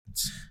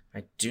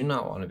I do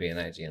not want to be an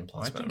IGN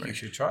Plus member. I think you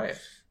should try it.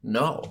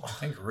 No. I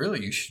think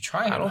really you should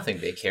try it. I don't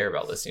think they care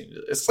about listening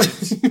to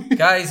this.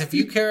 Guys, if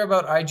you care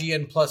about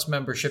IGN Plus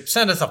membership,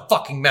 send us a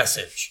fucking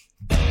message.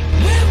 We're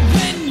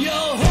in your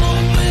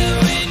home, we're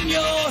in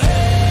your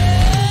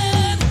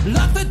head.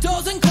 Lock the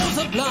doors and close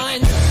the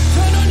blinds.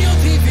 Turn on your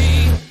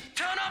TV,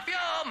 turn off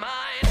your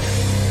mind.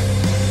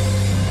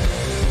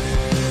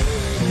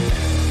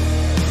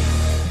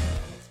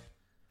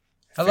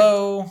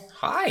 Hello.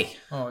 Hi.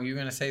 Oh, you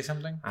going to say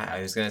something?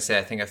 I was going to say,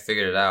 I think I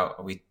figured it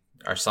out.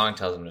 Our song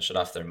tells them to shut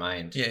off their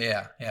mind.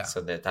 Yeah. So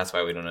that's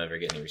why we don't ever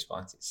get any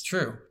responses.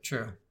 True.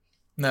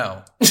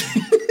 No.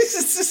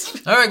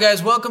 All right,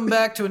 guys, welcome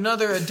back to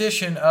another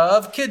edition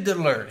of Kid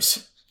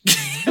Diddlers.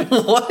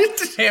 What?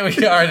 Here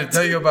we are to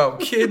tell you about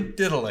kid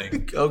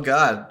diddling. Oh,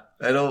 God.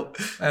 I don't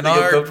think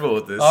I'm comfortable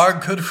with this. Our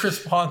good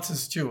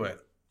responses to it.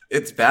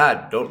 It's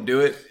bad. Don't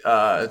do it. Stay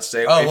away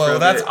from it. Oh, well,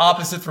 that's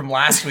opposite from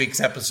last week's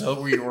episode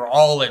where you were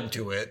all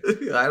into it.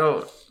 I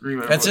don't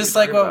remember. It's just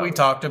like what we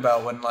talked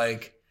about when,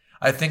 like,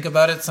 I think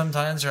about it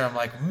sometimes where I'm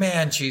like,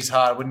 man, she's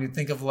hot. When you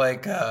think of,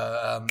 like,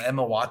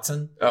 Emma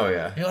Watson. Oh,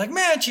 yeah. You're like,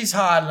 man, she's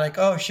hot. And like,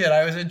 oh, shit,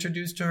 I was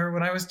introduced to her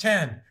when I was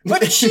 10.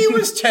 But she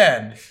was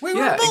 10. We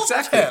were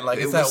both 10. Like,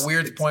 it's that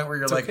weird point where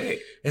you're like,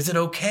 okay. Is it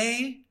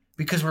okay?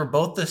 Because we're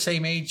both the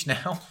same age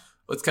now.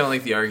 Well, it's kind of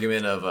like the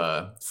argument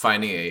of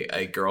finding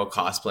a girl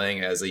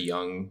cosplaying as a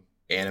young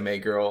anime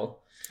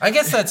girl. I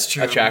guess that's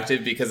true.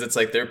 Attractive because it's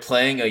like they're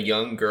playing a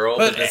young girl,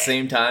 but at the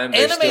same time,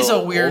 they're anime's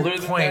still a weird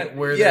older point than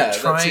where they're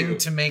trying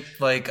to make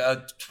like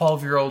a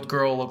 12-year-old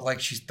girl look like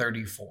she's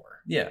 34.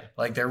 Yeah.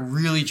 Like they're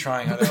really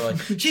trying. They're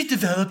like, she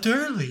developed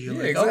early. You're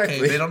like, exactly.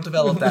 Okay, they don't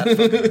develop that.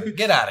 Fucking,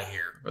 get out of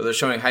here. Or they're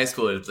showing high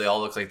schoolers, they all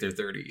look like they're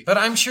 30. But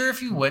I'm sure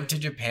if you went to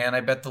Japan,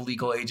 I bet the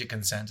legal age of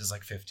consent is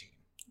like 15.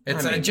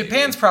 Japan's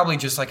maybe. probably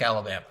just like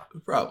Alabama.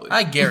 Probably.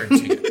 I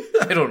guarantee you.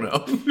 I don't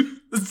know.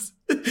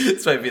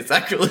 This might be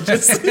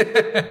sacrilegious. All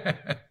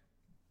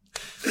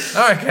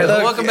right, guys. Okay.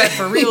 Welcome back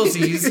for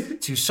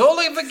realsies to Soul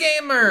of a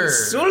Gamer.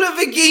 Soul of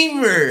a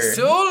Gamer.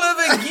 Soul of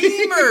a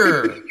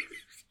Gamer.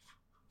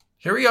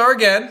 Here we are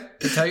again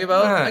to tell you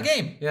about a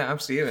game. Yeah, I'm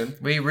Steven.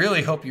 We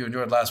really hope you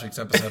enjoyed last week's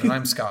episode, and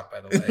I'm Scott,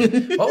 by the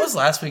way. What was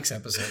last week's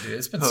episode, dude?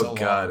 It's been so long. Oh,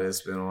 God, it's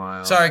been a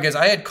while. Sorry, guys.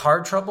 I had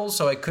car trouble,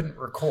 so I couldn't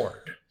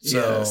record. So,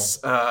 yes.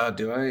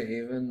 Do I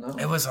even know?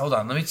 It was, hold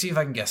on. Let me see if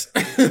I can guess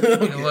it.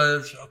 It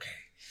was, okay.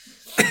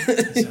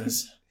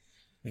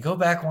 We go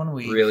back 1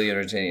 week. Really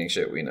entertaining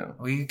shit we know.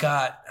 We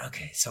got,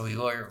 okay, so we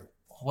were,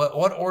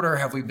 what order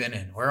have we been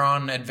in? We're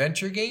on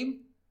Adventure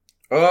Game?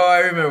 Oh, I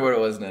remember what it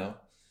was now.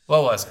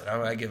 What was it?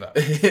 I give up.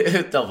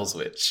 Double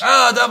Switch.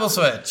 Oh, Double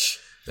Switch.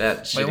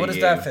 Wait, what does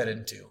that fit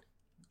into?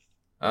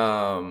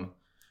 Well,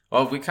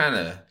 we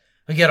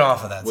get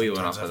off of that. We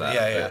went off of that.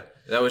 Yeah.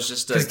 That was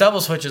just because Double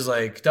Switch is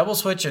like Double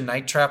Switch and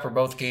Night Trap are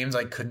both games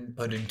I couldn't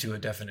put into a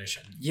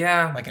definition.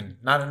 Yeah, like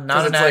not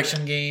an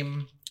action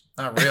game.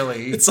 Not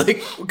really. It's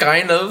like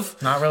kind of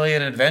not really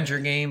an adventure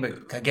game,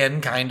 but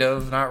again, kind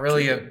of not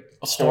really a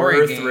story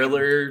horror game.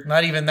 Thriller.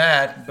 Not even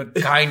that, but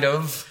kind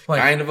of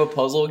like kind of a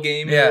puzzle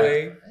game. In a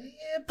way.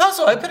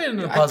 Puzzle. I put it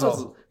into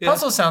puzzle. Yeah.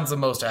 Puzzle sounds the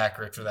most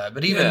accurate for that,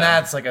 but even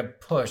that's like a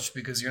push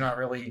because you're not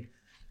really.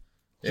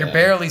 You're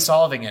barely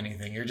solving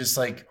anything. You're just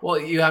like... Well,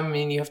 you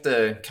have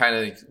to kind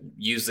of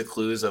use the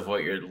clues of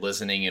what you're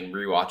listening and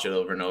rewatch it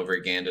over and over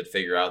again to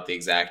figure out the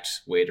exact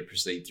way to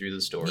proceed through the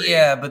story.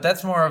 Yeah, but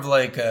that's more of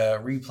like a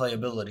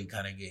replayability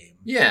kind of game.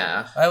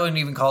 Yeah. I wouldn't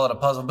even call it a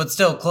puzzle, but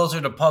still closer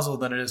to puzzle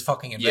than it is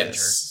fucking adventure.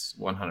 Yes,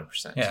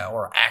 100%. Yeah,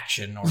 or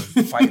action or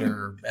fighter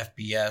or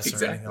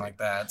FPS or anything like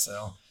that. So,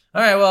 all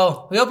right,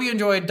 well, we hope you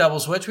enjoyed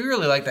Double Switch. We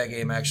really liked that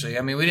game, actually.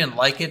 I mean, we didn't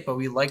like it, but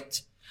we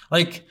liked...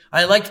 Like,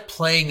 I liked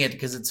playing it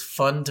because it's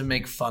fun to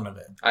make fun of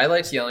it. I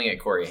liked yelling at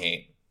Corey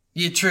Haint.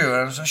 Yeah, true.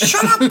 I was like,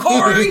 shut up,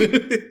 Corey!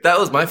 That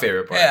was my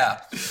favorite part.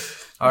 Yeah.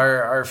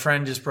 Our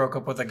friend just broke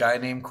up with a guy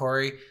named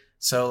Corey.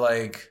 So,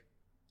 like,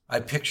 I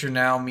picture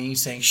now me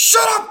saying,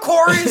 shut up,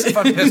 Corey! As if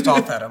I'm pissed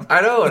off at him.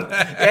 I know.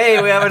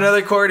 Hey, we have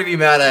another Corey to be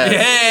mad at.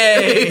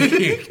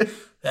 Hey!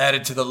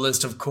 Added to the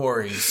list of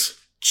Corys.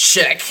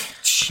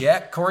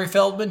 Check. Corey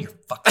Feldman, you're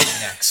fucking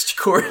next.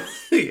 Corey.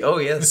 Oh,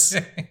 yes.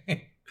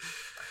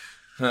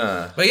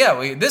 But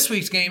yeah, this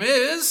week's game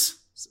is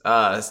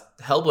Hellblade: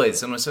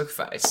 Senua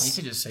Sacrifice. You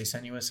could just say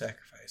Senua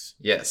Sacrifice.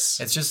 Yes.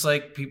 It's just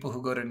like people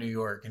who go to New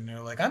York and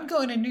they're like, I'm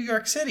going to New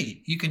York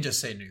City. You can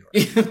just say New York.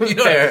 You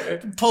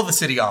don't pull the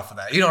city off of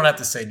that. You don't have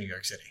to say New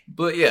York City.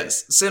 But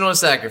yes, Senua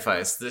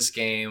Sacrifice. This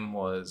game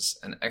was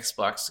an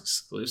Xbox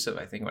exclusive,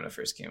 I think, when it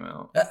first came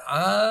out.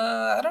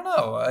 I don't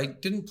know. I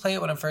didn't play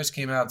it when it first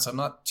came out, so I'm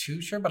not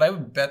too sure, but I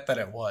would bet that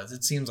it was.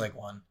 It seems like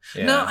one.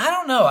 Yeah. No, I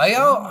don't know.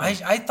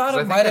 I thought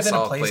it might have been a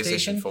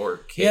PlayStation 4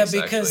 case,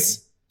 yeah,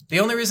 because the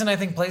only reason I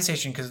think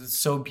PlayStation, because it's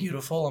so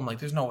beautiful, I'm like,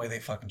 there's no way they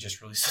fucking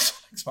just released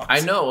this on Xbox.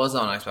 I know it was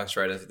on Xbox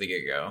right at the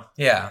get-go.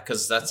 Yeah.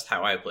 Because that's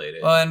how I played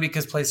it. Well, and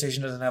because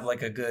PlayStation doesn't have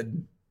like a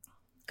good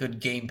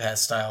Game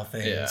Pass style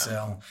thing. Yeah.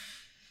 So,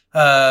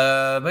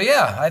 But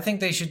yeah, I think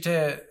they should.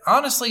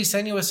 Honestly,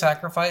 Senua's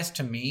Sacrifice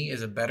to me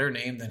is a better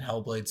name than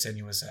Hellblade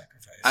Senua's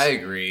Sacrifice. I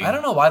agree. I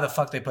don't know why the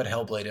fuck they put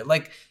Hellblade in.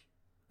 Like,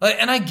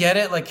 and I get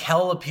it. Like,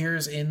 hell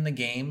appears in the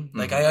game.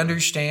 Like, I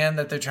understand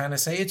that they're trying to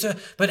say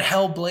but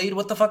Hellblade.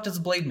 What the fuck does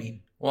blade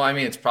mean? Well, I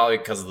mean, it's probably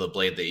because of the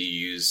blade that you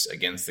use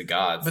against the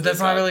gods. But that's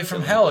not really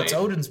from hell. It's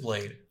Odin's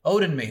blade.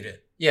 Odin made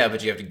it. Yeah,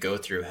 but you have to go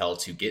through hell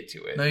to get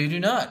to it. No, you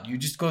do not. You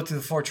just go through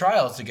the 4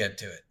 trials to get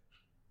to it.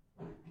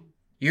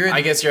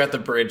 I guess you're at the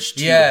bridge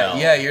to hell.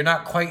 Yeah, you're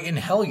not quite in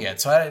hell yet.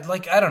 So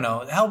I don't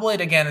know. Hellblade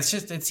again, it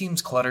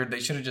seems cluttered.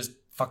 They should have just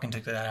fucking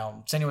took that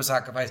out. Senua's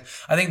Sacrifice.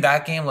 I think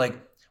that game, like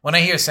when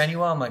I hear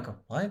Senua, I'm like,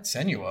 what?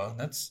 Senua?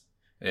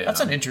 That's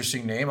an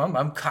interesting name.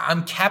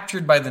 I'm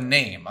captured by the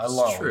name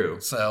alone.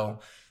 True. So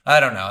I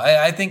don't know.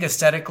 I think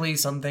aesthetically,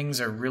 some things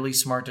are really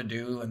smart to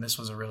do, and this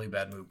was a really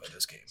bad move by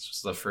this game. This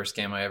was the first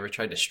game I ever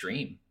tried to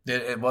stream.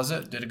 Did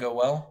it go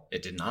well?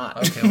 It did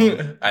not. Okay.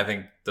 Well, I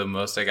think the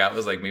most I got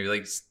was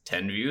maybe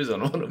 10 views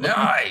on one of them.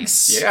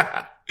 Nice.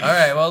 Yeah. All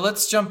right. Well,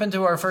 let's jump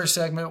into our first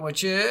segment,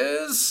 which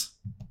is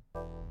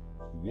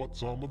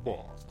What's on the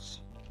box?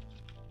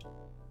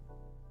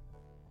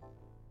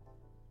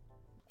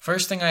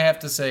 First thing I have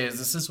to say is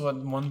this is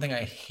one thing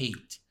I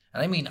hate,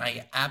 and I mean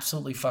I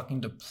absolutely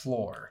fucking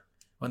deplore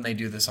when they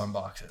do this on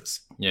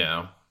boxes.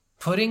 Yeah.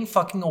 Putting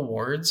fucking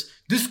awards.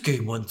 This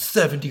game won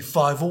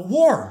 75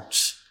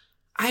 awards.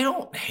 I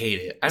don't hate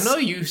it. I know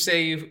you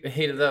say you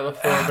hated that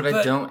before, but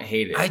I don't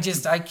hate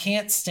it. I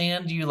can't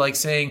stand you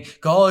saying,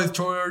 guys,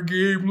 try our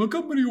game. Look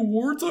how many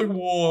awards I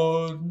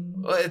won.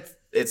 Well,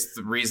 it's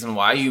the reason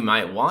why you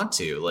might want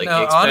to.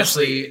 No,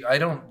 honestly, I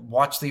don't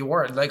watch the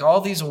award. All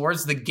these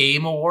awards, the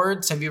Game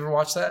Awards. Have you ever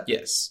watched that?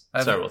 Yes,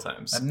 several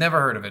times. I've never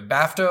heard of it.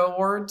 BAFTA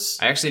Awards?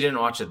 I actually didn't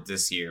watch it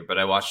this year, but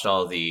I watched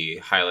all the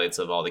highlights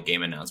of all the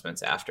game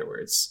announcements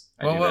afterwards.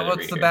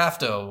 What's the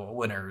BAFTA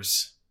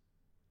winners?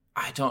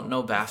 I don't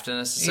know BAFTA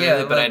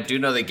necessarily, but I do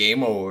know the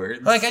Game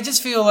Awards. I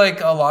just feel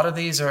like a lot of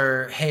these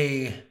are,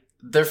 hey...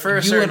 They're for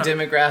a certain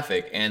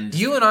demographic, and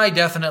you and I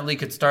definitely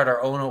could start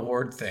our own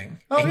award thing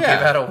and give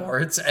out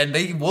awards, and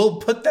they will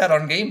put that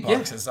on game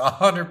boxes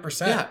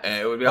 100%. Yeah, and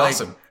it would be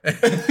awesome.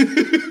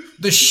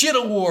 The shit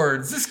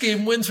awards. This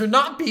game wins for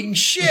not being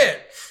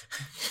shit.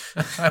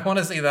 I want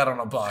to see that on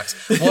a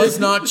box. Was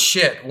not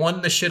shit.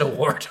 Won the shit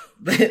award.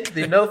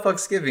 The No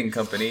Fucks Giving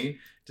company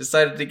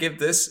decided to give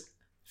this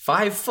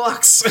 5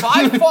 fucks.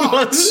 5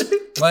 fucks.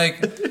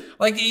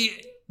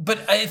 But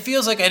it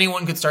feels like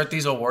anyone could start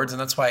these awards, and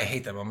that's why I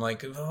hate them. I'm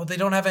like, they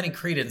don't have any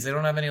credence. They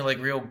don't have any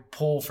real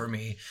pull for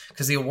me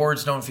because the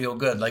awards don't feel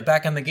good.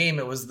 Back in the game,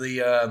 it was the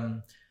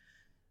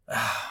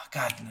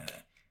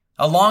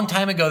a long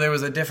time ago there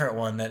was a different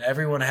one that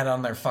everyone had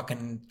on their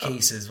fucking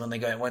cases when they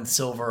went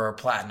silver or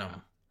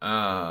platinum.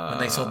 When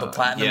they sold the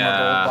platinum or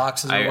gold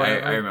boxes or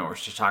whatever. I remember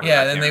what you're talking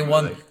Yeah, about. then they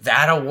won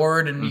that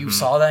award, and you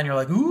saw that, and you're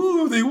like,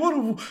 ooh, they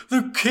won.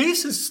 Their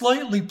case is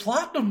slightly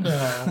platinum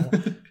now.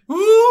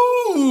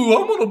 Ooh,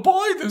 I'm gonna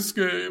buy this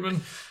game,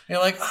 and you're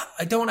like,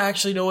 I don't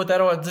actually know what that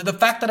was. The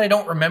fact that I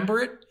don't remember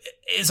it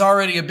is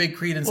already a big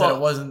credence that it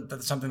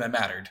wasn't something that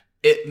mattered.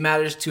 It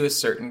matters to a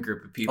certain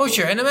group of people. Oh,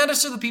 sure, and it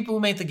matters to the people who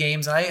make the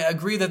games. And I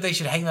agree that they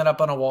should hang that up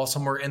on a wall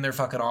somewhere in their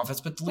fucking office,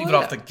 but leave it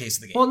off the case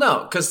of the game. Well,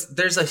 no, because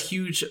there's a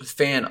huge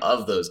fan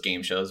of those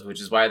game shows, which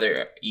is why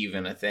they're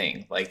even a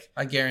thing.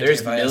 I guarantee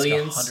there's if I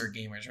millions, ask 100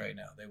 gamers right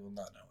now, they will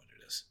not know what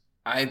it is.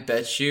 I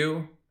bet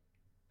you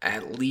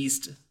at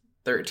least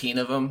 13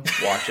 of them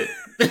watch it.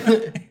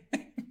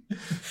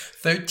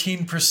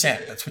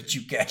 13%. That's what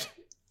you get.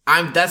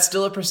 That's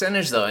still a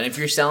percentage, though. And if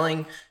you're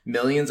selling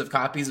millions of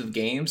copies of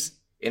games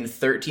and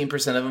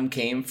 13% of them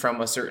came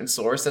from a certain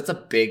source, that's a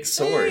big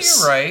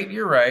source.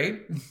 You're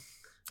right.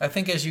 I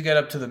think as you get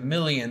up to the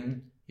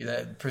million,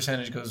 that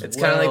percentage goes It's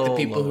kind of like the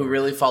people who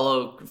really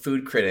follow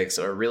food critics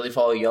or really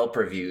follow Yelp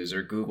reviews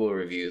or Google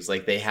reviews.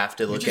 They have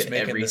to look at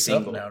every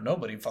single... Now.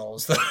 Nobody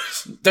follows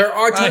those. There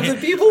are tons of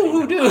people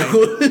who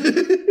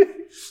do.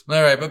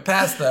 All right, but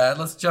past that,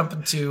 let's jump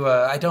into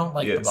I don't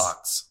like the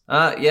box.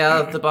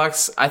 The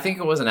box, I think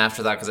it wasn't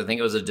after that because I think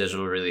it was a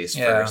digital release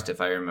first,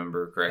 if I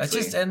remember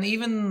correctly. And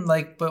even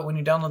but when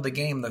you download the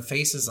game, the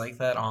face is like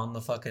that on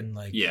the fucking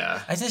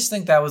Yeah. I just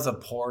think that was a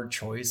poor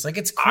choice.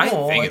 It's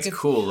cool. I think it's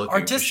cool looking.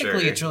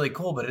 Artistically, it's really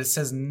cool, but it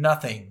says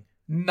nothing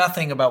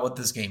about what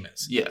this game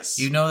is. Yes.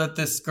 You know that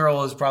this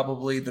girl is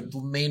probably the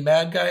main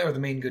bad guy or the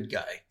main good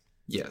guy.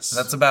 Yes.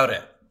 That's about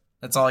it.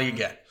 That's all you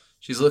get.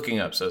 She's looking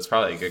up, so it's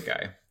probably a good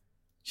guy.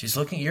 She's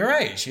looking. You're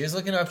right. She is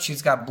looking up.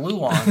 She's got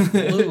blue on.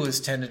 Blue is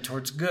tended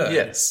towards good.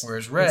 Yes.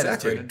 Whereas red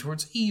is tended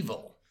towards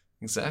evil.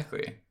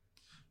 Exactly.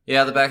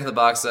 Yeah, the back of the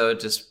box, though,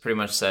 just pretty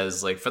much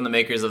says, from the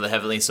makers of the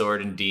Heavenly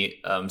Sword and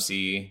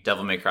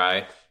Devil May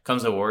Cry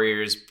comes a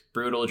warrior's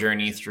brutal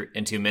journey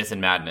into myth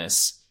and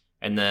madness.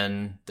 And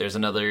then there's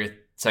another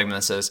segment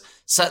that says,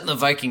 set in the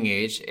Viking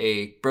Age,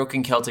 a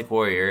broken Celtic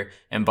warrior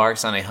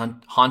embarks on a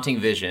haunting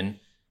vision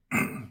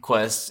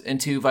quest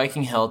into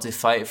Viking hell to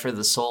fight for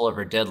the soul of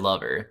her dead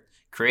lover.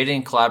 Created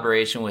in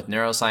collaboration with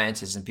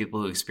neuroscientists and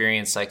people who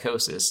experience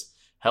psychosis,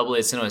 Hellblade: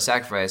 Senua's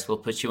Sacrifice will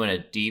put you in a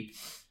deep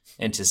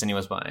into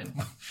Senua's mind.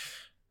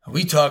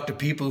 We talk to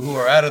people who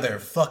are out of their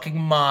fucking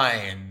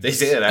minds. They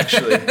did,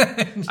 actually.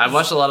 I've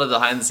watched a lot of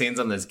behind the scenes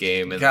on this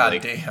game. And God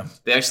damn.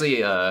 They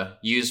actually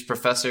used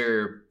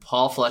Professor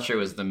Paul Fletcher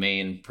was the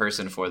main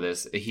person for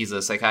this. He's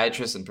a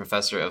psychiatrist and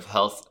professor of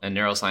health and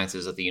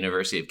neurosciences at the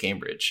University of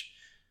Cambridge.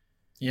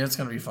 You know, it's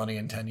going to be funny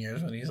in 10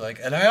 years when he's like,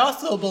 and I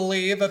also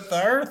believe that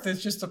the Earth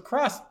is just a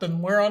crust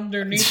and we're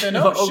underneath an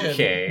ocean.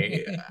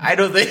 Okay. I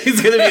don't think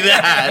it's going to be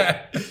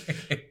that.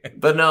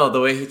 But no,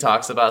 the way he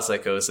talks about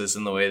psychosis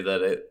and the way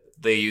that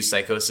they use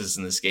psychosis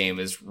in this game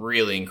is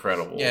really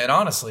incredible. Yeah, it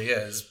honestly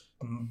is.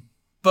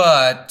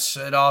 But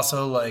it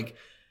also, like,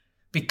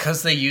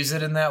 because they use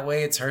it in that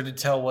way, it's hard to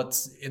tell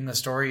what's in the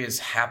story is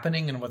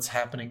happening and what's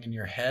happening in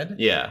your head.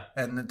 Yeah.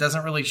 And it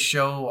doesn't really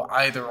show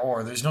either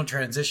or. There's no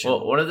transition.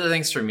 Well, one of the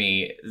things for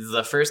me,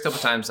 the first couple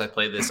times I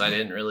played this, I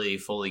didn't really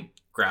fully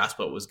grasp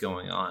what was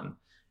going on.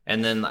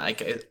 And then,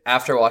 like,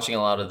 after watching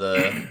a lot of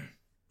the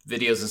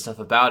videos and stuff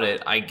about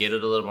it, I get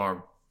it a little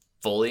more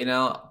fully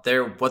now.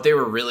 What they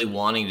were really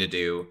wanting to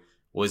do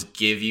was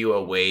give you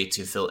a way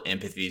to feel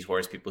empathy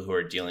towards people who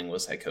are dealing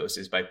with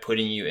psychosis by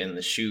putting you in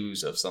the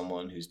shoes of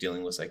someone who's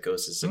dealing with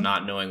psychosis and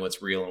not knowing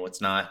what's real and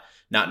what's not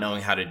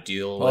knowing how to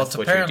deal with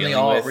what you're dealing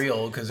all with.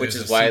 real, because which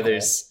is why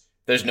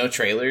there's no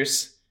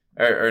trailers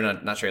or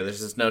not trailers.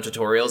 There's no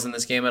tutorials in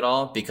this game at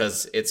all,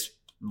 because it's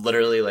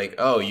literally like,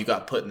 oh, you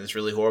got put in this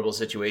really horrible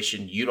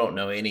situation. You don't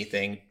know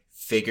anything.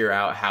 Figure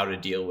out how to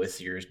deal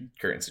with your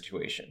current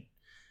situation.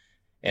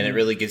 And it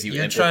really gives you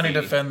You're empathy. trying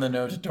to defend the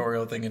no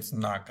tutorial thing. It's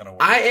not going to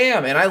work. I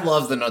am, and I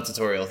love the no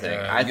tutorial thing.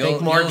 I think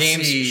more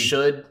games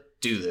should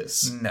do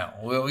this. No,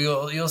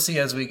 you'll see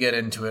as we get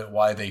into it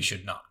why they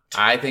should not.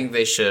 I think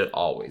they should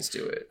always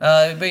do it.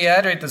 But yeah,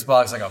 I'd rate this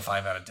box like a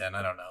 5 out of 10.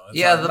 I don't know.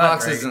 It's the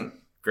box isn't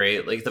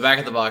great. Like, the back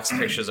of the box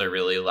pictures are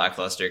really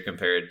lackluster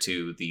compared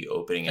to the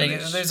opening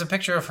image. There's a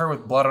picture of her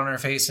with blood on her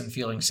face and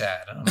feeling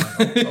sad. And I'm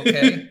like,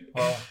 okay,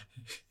 well...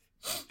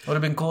 Would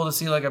have been cool to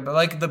see like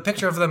the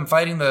picture of them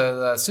fighting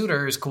the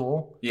suitor is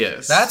cool.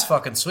 Yes, that's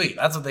fucking sweet.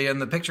 That's what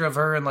and the picture of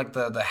her in like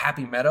the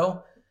happy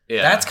meadow.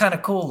 Yeah, that's kind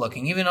of cool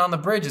looking. Even on the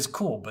bridge is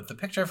cool, but the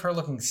picture of her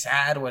looking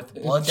sad with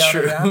blood down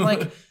her back, I'm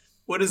like,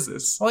 what is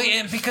this? Well,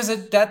 yeah, because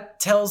that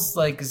tells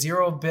like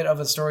zero bit of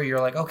a story.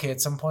 You're like, okay, at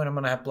some point I'm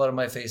gonna have blood on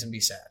my face and be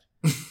sad.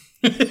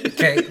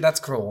 Okay, that's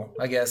cruel,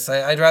 I guess.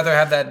 I'd rather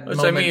have that Which,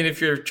 moment. I mean,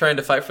 if you're trying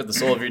to fight for the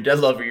soul of your dead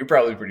lover, you're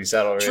probably pretty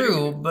sad already.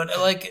 True, but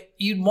like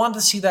you'd want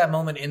to see that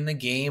moment in the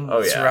game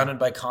surrounded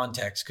by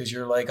context, because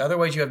you're like,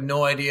 otherwise you have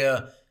no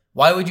idea.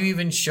 Why would you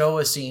even show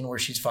a scene where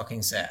she's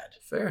fucking sad?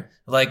 Fair.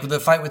 Like with the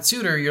fight with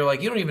Suitor, you're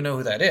like, you don't even know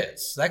who that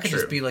is. That could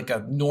just be like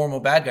a normal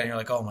bad guy. And you're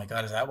like, oh my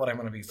God, is that what I'm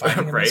going to be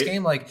fighting in this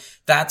game? Like,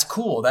 that's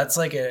cool. That's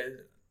like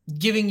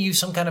giving you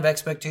some kind of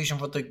expectation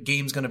for what the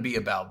game's going to be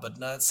about.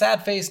 But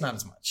sad face, not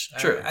as much.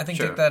 True. I think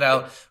take that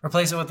out.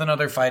 Replace it with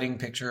another fighting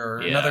picture or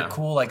another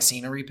cool like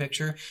scenery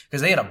picture,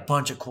 because they had a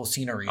bunch of cool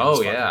scenery in this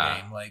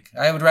fucking game. Like,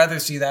 I would rather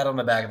see that on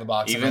the back of the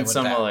box. Even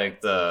some of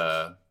like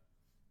the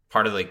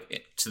part of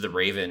like to the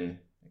Raven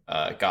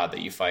god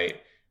that you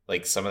fight,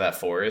 like some of that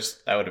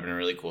forest, that would have been a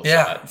really cool shot.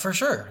 Yeah, for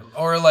sure.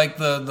 Or like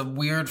the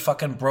weird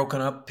fucking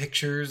broken up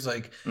pictures,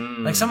 like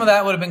some of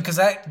that would have been, because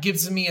that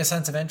gives me a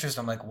sense of interest.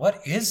 I'm like,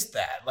 what is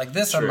that? Like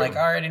this, I'm like,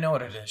 I already know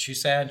what it is.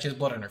 She's sad. She has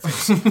blood on her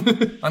face.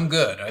 I'm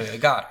good. I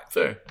got it.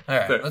 Fair. All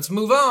right, let's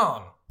move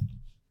on.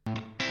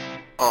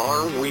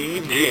 Are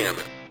we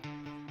jamming?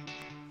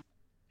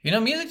 You know,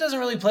 music doesn't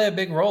really play a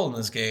big role in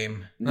this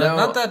game. No.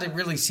 Not that it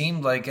really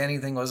seemed like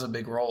anything was a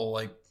big role.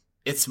 Like,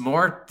 it's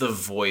more the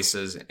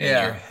voices in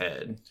your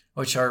head,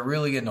 which are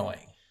really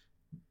annoying.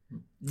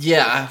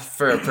 Yeah,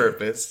 for a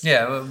purpose.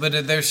 Yeah,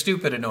 but they're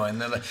stupid annoying.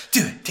 They're like,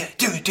 do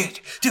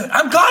it.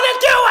 I'm gonna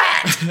do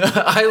it!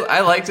 I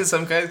liked it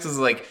sometimes because,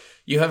 like,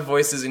 you have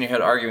voices in your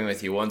head arguing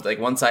with you.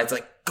 One side's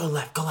like, go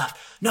left.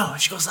 No,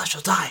 if she goes left, she'll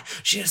die.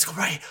 She needs to go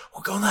right.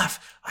 We'll go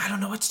left. I don't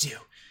know what to do.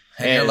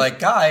 And you're like,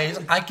 guys,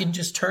 I can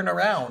just turn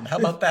around. How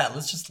about that?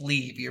 Let's just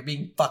leave. You're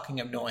being fucking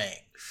annoying.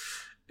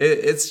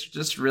 It's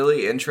just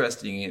really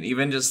interesting. And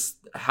even just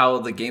how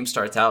the game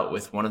starts out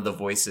with one of the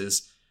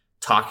voices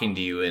talking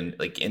to you and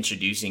like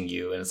introducing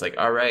you. And it's like,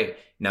 all right,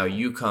 now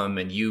you come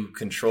and you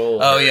control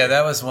her. Oh, yeah,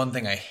 that was one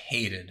thing I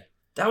hated.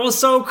 That was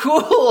so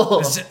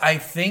cool. I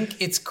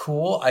think it's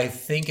cool. I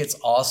think it's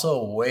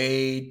also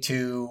way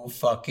too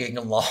fucking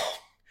long.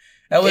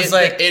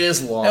 It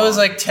is long. It was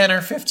like 10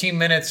 or 15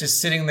 minutes just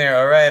sitting there.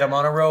 All right, I'm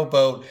on a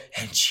rowboat,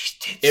 and she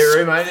did. It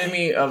reminded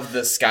me of the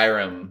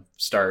Skyrim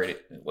start,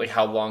 like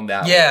how long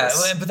that was. Yeah,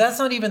 but that's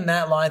not even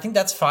that long. I think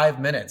that's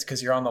 5 minutes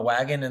because you're on the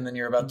wagon and then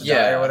you're about to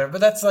die or whatever.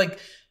 But that's like,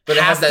 but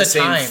it has that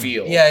same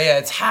feel. Yeah,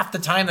 it's half the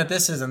time that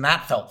this is, and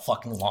that felt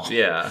fucking long.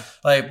 Yeah,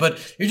 like,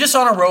 but you're just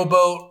on a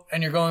rowboat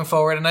and you're going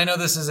forward. And I know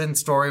this is in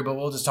story, but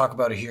we'll just talk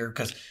about it here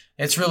because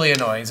it's really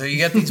annoying. So you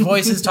get these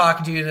voices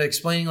talking to you,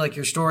 explaining like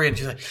your story, and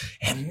she's like,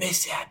 and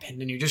this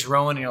happened. And you're just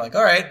rowing, and you're like,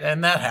 all right,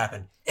 and that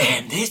happened.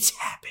 And this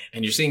happened.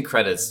 And you're seeing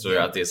credits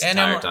throughout this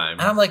entire time.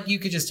 And I'm like, you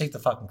could just take the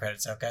fucking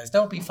credits out, guys.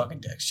 Don't be fucking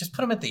dicks. Just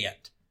put them at the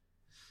end.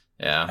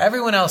 Yeah.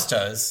 Everyone else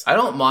does. I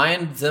don't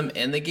mind them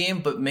in the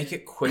game, but make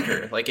it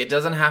quicker. Like, it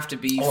doesn't have to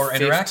be Or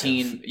 15.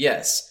 interactive.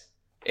 Yes.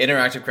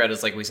 Interactive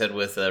credits, like we said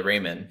with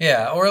Raymond.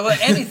 Yeah, or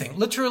like anything,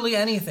 literally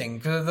anything.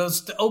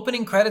 Those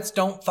opening credits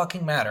don't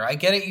fucking matter. I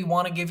get it. You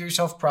want to give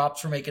yourself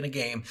props for making a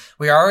game.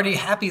 We are already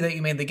happy that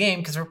you made the game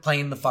because we're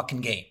playing the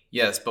fucking game.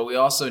 Yes, but we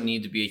also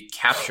need to be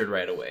captured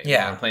right away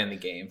Yeah. when we're playing the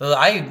game. But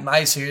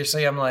I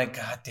seriously, I'm like,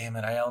 God damn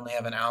it! I only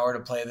have an hour to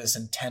play this,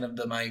 and 10 of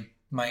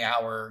my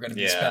hour are going to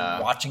be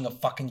spent watching a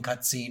fucking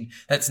cutscene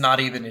that's not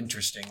even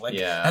interesting. Like,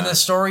 and the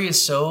story is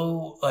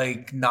so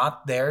like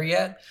not there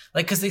yet.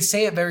 Like, because they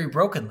say it very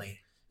brokenly.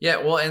 Yeah,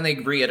 well, and they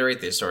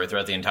reiterate this story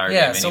throughout the entire game.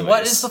 Yeah, so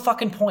what is the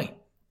fucking point?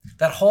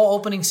 That whole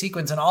opening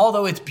sequence, and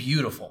although it's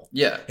beautiful,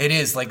 it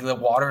is like the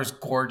water is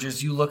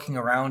gorgeous. You looking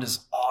around is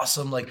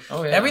awesome. Like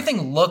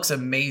everything looks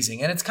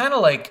amazing, and it's kind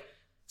of like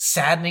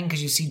saddening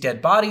because you see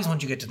dead bodies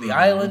once you get to the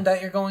island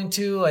that you're going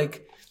to.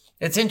 Like,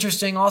 it's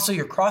interesting. Also,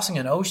 you're crossing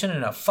an ocean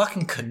in a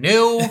fucking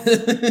canoe.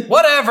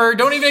 Whatever.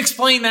 Don't even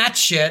explain that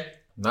shit.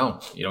 No,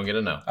 you don't get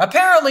to know.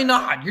 Apparently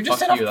not. You're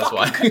just in a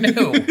fucking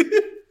canoe.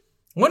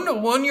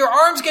 When your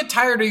arms get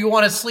tired or you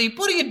want to sleep,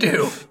 what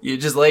do? You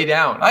just lay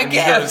down. I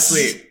guess. You go to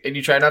sleep, and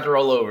you try not to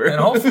roll over. And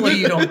hopefully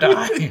you don't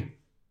die.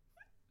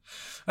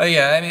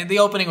 Yeah, I mean, the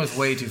opening was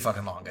way too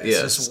fucking long, guys.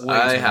 Yes,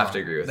 I have to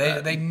agree with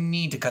that. They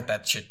need to cut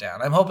that shit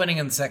down. I'm hoping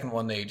in the second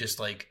one they just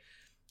like...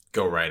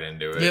 go right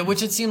into it. Yeah,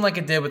 which it seemed like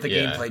it did with the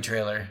gameplay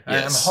trailer.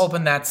 Yes. I'm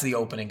hoping that's the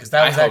opening, because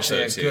that was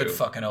actually a good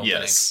fucking opening.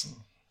 Yes.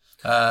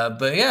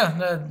 But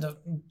yeah,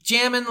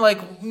 jamming,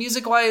 like,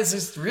 music-wise,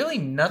 there's really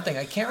nothing.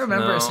 I can't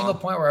remember a single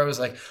point where I was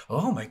like,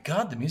 oh my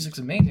god, the music's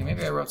amazing.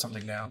 Maybe I wrote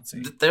something down. Let's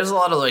see. There's a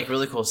lot of, like,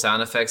 really cool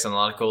sound effects and a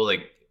lot of cool,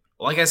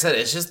 like I said,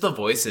 it's just the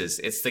voices.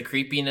 It's the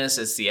creepiness.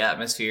 It's the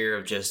atmosphere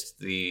of just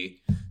the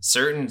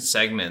certain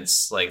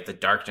segments, like the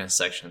darkness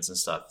sections and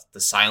stuff.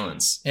 The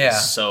silence is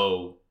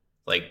so,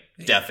 like,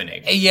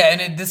 deafening. Yeah,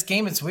 and in this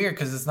game, it's weird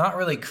because it's not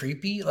really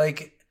creepy.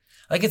 Like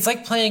it's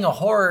like playing a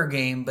horror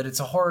game, but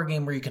it's a horror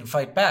game where you can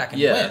fight back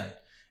and win.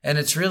 And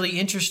it's really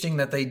interesting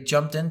that they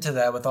jumped into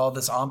that with all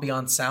this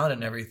ambient sound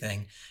and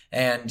everything,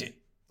 and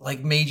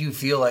like made you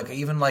feel like,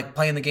 even like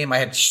playing the game, I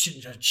had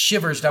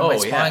shivers down my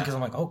spine because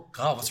I'm like, oh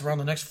god, what's around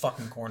the next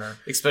fucking corner?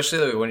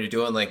 Especially when you're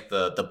doing like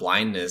the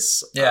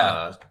blindness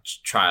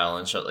trial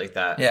and shit like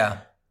that. Yeah.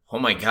 Oh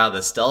my god,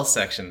 the stealth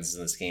sections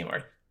in this game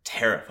are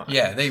terrifying.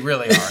 Yeah, they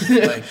really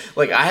are.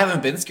 Like I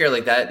haven't been scared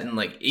like that in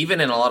like even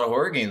in a lot of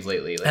horror games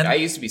lately. Like I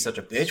used to be such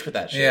a bitch with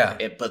that shit.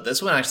 Yeah. But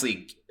this one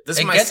actually, this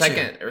is my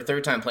second or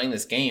third time playing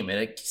this game, and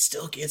it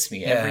still gets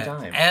me every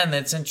time. And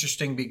it's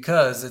interesting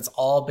because it's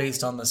all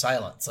based on the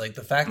silence. Like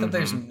the fact that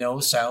there's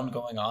no sound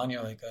going on,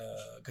 you're like,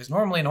 because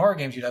normally in horror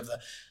games you'd have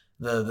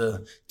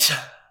the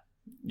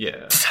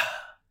and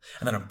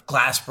then a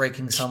glass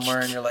breaking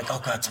somewhere, and you're like,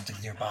 oh god,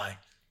 something's nearby.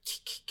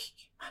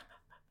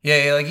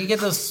 Yeah, like you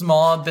get those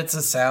small bits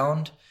of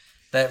sound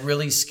that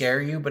really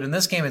scare you, but in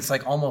this game it's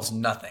like almost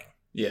nothing.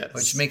 Yes.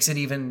 Which makes it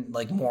even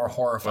like more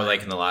horrifying. Or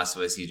like in The Last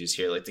of Us, you just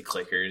hear like the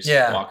clickers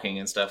walking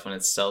and stuff when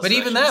it's stealth. But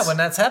even that, when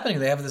that's happening,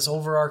 they have this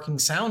overarching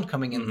sound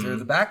coming in through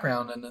the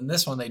background, and in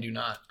this one they do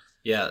not.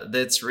 Yeah,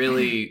 that's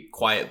really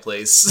quiet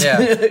place.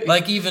 Yeah,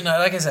 like even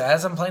like I said,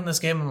 as I'm playing this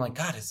game, I'm like,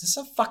 God, is this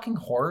a fucking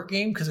horror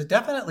game? Because it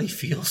definitely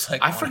feels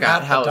like. I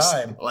forgot how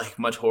like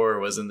much horror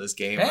was in this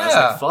game. Yeah. I was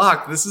like,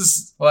 fuck, this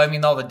is. Well, I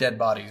mean, all the dead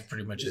bodies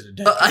pretty much is a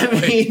dead. I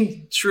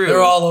mean, true.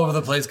 They're all over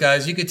the place,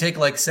 guys. You could take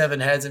like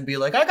 7 heads and be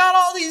like, I got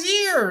all these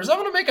ears. I'm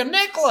gonna make a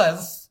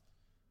necklace.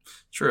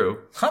 True.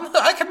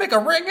 I can make a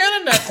ring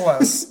and a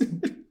necklace.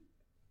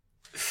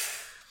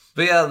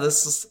 But yeah,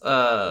 this is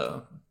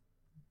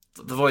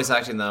the voice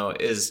acting though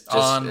is just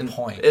on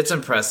point. It's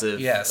impressive.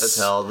 Yes, as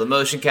hell. The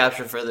motion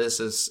capture for this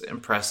is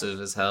impressive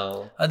as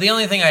hell. The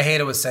only thing I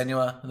hated was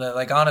Senua.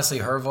 Like honestly,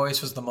 her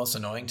voice was the most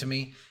annoying to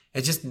me.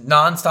 It's just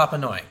nonstop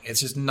annoying. It's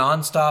just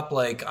nonstop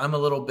like I'm a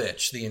little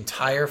bitch the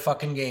entire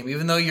fucking game.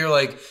 Even though you're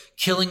like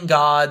killing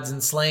gods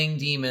and slaying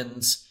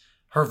demons,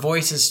 her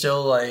voice is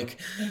still like,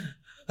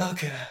 oh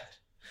god,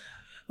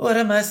 what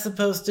am I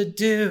supposed to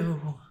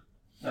do?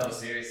 No,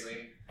 seriously.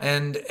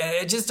 And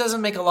it just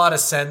doesn't make a lot of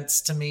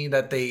sense to me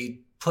that they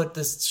put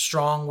this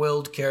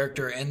strong-willed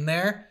character in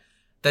there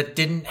that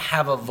didn't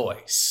have a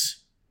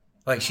voice.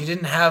 Like, she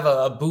didn't have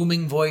a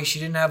booming voice.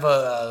 She didn't have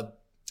a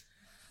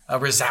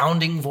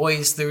resounding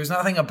voice. There was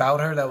nothing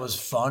about her that was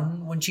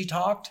fun when she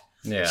talked.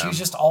 Yeah. She was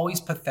just always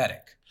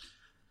pathetic.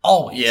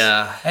 Always.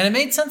 Yeah. And it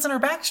made sense in her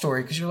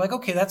backstory because you're like,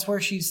 okay, that's where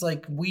she's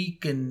like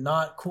weak and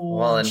not cool.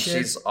 Well, and shit.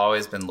 she's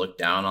always been looked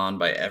down on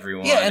by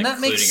everyone. Yeah, and that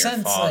makes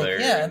sense. Father.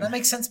 And that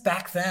makes sense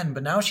back then.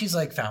 But now she's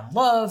like found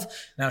love.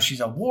 Now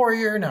she's a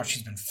warrior. Now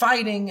she's been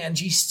fighting, and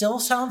she still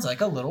sounds like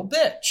a little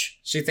bitch.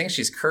 She thinks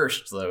she's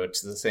cursed, though.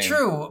 It's the same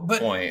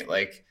point.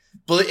 Like,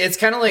 but it's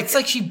kind of like it's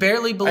like she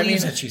barely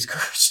believes that she's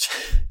cursed.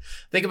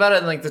 Think about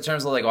it in like the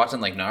terms of like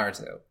watching like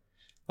Naruto,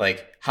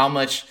 like how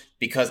much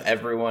because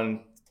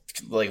everyone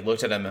like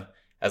looked at him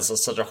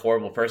as such a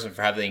horrible person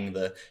for having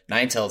the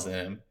 9 tails in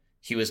him.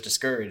 he was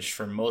discouraged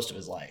for most of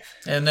his life.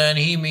 And then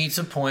he meets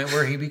a point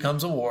where he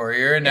becomes a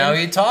warrior, and now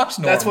he talks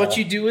normal. That's what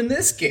you do in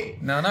this game.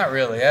 No, not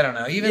really. I don't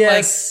know. Even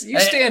Yes, you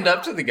stand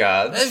up to the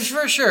gods.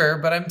 For sure,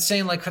 but I'm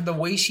saying like the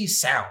way she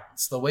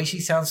sounds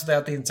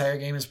throughout the entire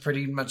game is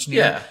pretty much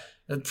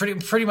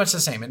pretty much the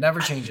same. It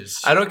never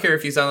changes. I don't care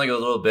if you sound like a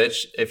little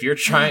bitch. If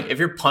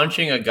you're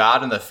punching a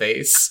god in the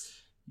face,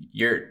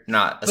 you're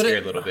not a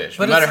scared little bitch.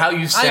 No matter how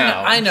you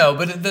sound. I know,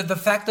 but the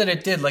fact that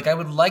it did, like, I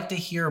would like to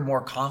hear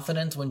more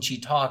confidence when she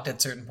talked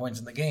at certain points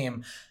in the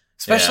game,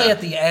 especially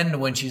at the end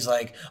when she's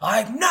like,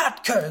 "I'm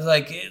not,"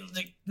 like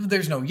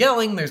there's no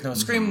yelling, there's no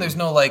screaming, there's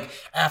no like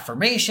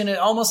affirmation. It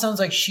almost sounds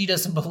like she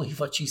doesn't believe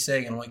what she's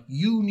saying, and I'm like,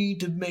 you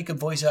need to make a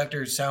voice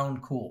actor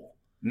sound cool.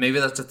 Maybe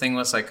that's the thing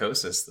with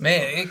Psychosis.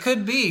 It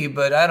could be,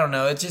 but I don't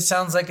know. It just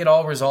sounds like it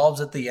all resolves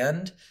at the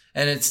end,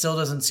 and it still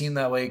doesn't seem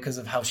that way because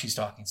of how she's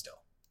talking still.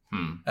 I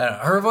don't know.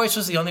 Her voice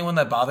was the only one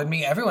that bothered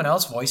me. Everyone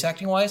else, voice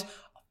acting wise,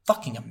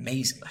 fucking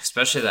amazing.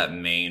 Especially that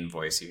main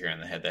voice you hear in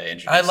the head that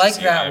introduces I like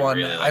you. that one.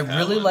 Really I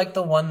really like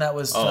the one that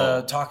was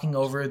talking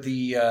over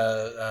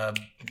the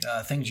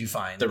things you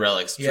find. The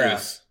relics.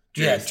 Truth.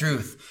 Yeah,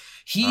 Truth.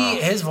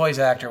 His voice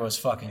actor was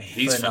fucking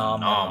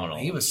phenomenal.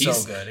 He was so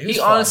good. He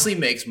honestly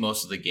makes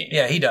most of the game.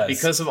 Yeah, he does.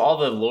 Because of all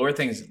the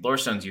lore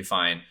stones you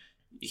find,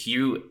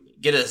 you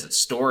get a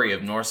story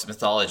of Norse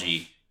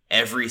mythology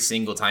every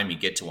single time you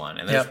get to one.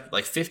 And there's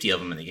like 50 of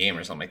them in the game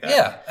or something like that.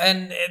 Yeah,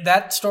 and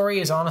that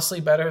story is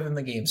honestly better than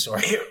the game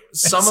story.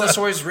 Some of the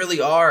stories really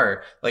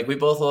are. Like, we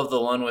both love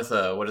the one with,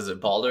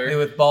 Baldur?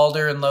 With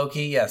Baldur and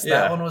Loki, yes.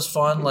 Yeah. That one was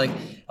fun. Like,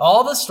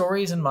 all the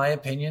stories, in my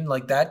opinion,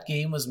 like, that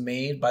game was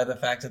made by the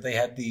fact that they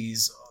had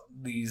these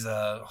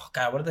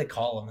what did they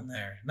call them in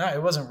there? No,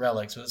 it wasn't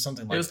relics. It was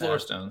something like that. It was lore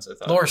stones, I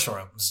thought. Lore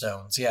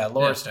stones. Yeah,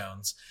 lore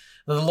stones.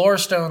 The lore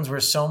stones were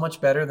so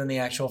much better than the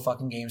actual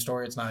fucking game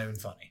story. It's not even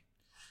funny.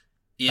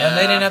 Yeah. And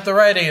they didn't have to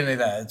write any of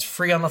that. It's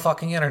free on the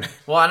fucking internet.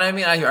 Well, and I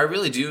mean, I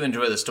really do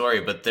enjoy the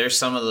story, but there's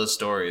some of those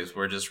stories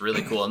were just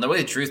really cool. And the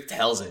way Truth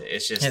tells it,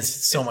 it's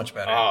so much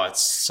better. Oh, it's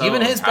so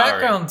Even his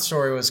empowering. background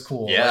story was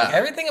cool. Yeah. Like,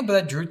 everything about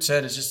that Druth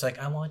said is just like,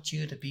 I want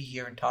you to be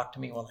here and talk to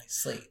me while I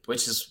sleep.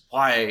 Which is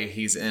why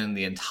he's in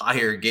the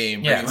entire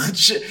game, pretty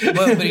much.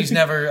 but he's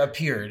never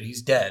appeared.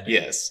 He's dead.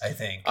 Yes. I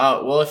think.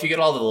 Well, if you get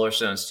all the lore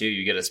stones, too,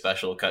 you get a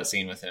special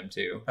cutscene with him,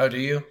 too. Oh, do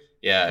you?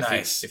 Yeah.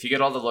 Nice. If you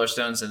get all the lore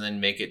stones and then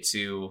make it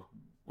to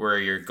where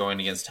you're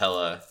going against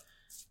Hela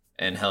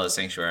and Hela's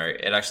Sanctuary,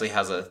 it actually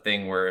has a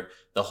thing where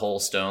the whole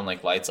stone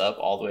like lights up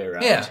all the way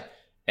around. Yeah.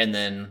 And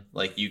then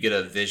like you get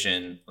a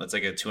vision. It's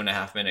like a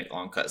 2.5 minute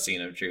long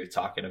cutscene of Truth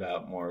talking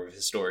about more of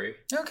his story.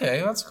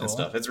 Okay, that's cool. And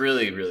stuff. It's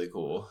really, really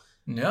cool.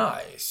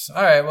 Nice.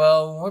 All right,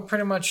 well, we're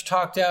pretty much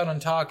talked out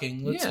on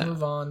talking. Let's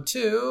move on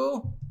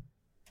to...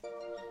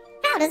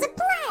 How does it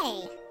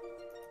play?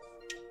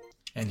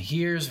 And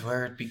here's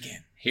where it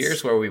begins.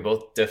 Here's where we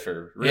both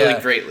differ really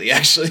greatly,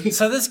 actually.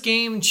 So this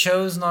game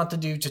chose not to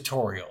do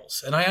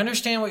tutorials. And I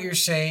understand what you're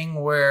saying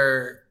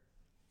where,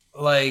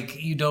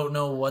 like, you don't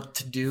know what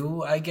to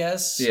do, I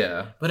guess.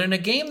 Yeah. But in a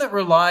game that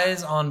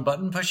relies on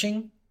button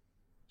pushing,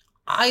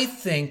 I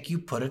think you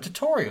put a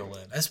tutorial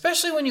in.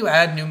 Especially when you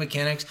add new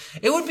mechanics.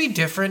 It would be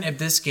different if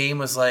this game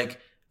was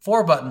like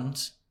 4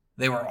 buttons.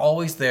 They were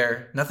always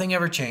there. Nothing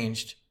ever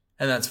changed.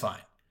 And that's fine.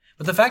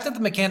 But the fact that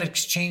the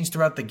mechanics change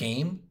throughout the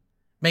game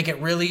make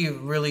it really,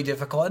 really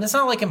difficult. And it's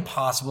not like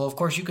impossible. Of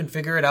course, you can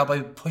figure it out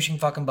by pushing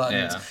fucking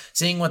buttons,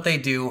 seeing what they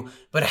do.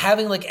 But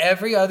having like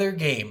every other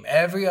game,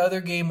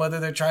 whether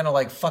they're trying to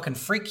like fucking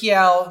freak you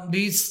out,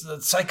 be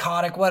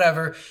psychotic,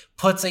 whatever,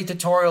 puts a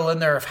tutorial in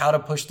there of how to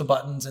push the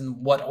buttons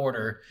in what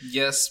order.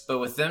 Yes, but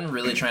with them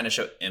really trying to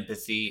show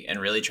empathy and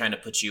really trying to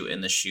put you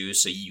in the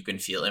shoes so you can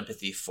feel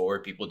empathy for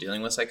people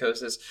dealing with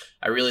psychosis,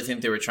 I really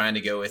think they were trying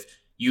to go with,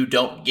 you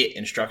don't get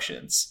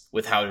instructions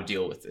with how to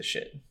deal with this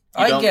shit.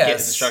 You don't get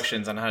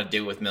instructions on how to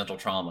deal with mental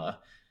trauma.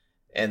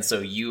 And so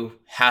you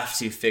have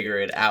to figure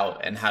it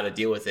out and how to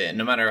deal with it. And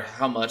no matter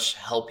how much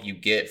help you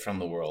get from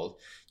the world,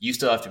 you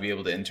still have to be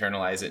able to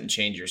internalize it and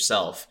change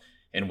yourself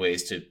in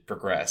ways to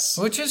progress.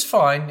 Which is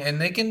fine. And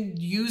they can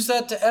use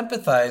that to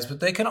empathize,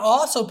 but they can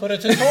also put a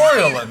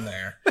tutorial in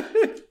there.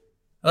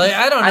 Like,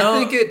 I don't know.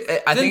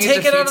 I think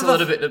it defeats a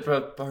little bit.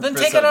 Then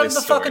take it out of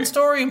the fucking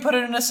story and put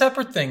it in a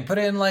separate thing. Put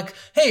it in like,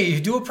 hey,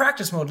 do a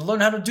practice mode to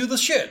learn how to do the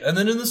shit. And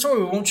then in the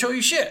story, we won't show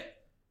you shit.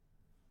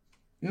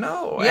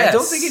 No, I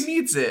don't think it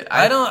needs it.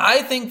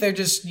 I think they're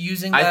just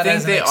using that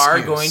as an excuse. I think they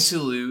are going to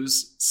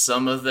lose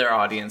some of their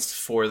audience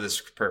for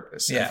this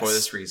purpose and for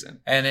this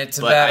reason. And it's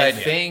a bad idea.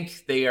 I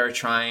think they are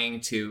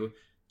trying to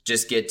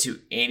just get to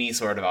any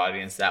sort of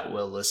audience that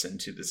will listen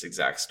to this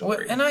exact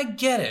story. And I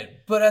get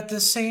it, but at the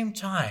same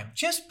time,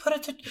 just put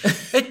it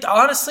to... It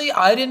honestly,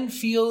 I didn't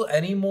feel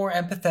any more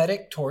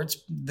empathetic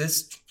towards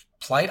this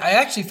plight. I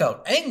actually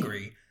felt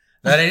angry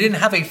that I didn't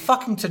have a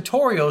fucking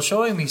tutorial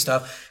showing me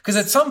stuff. Because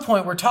at some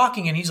point we're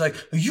talking and he's like,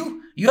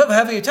 you have a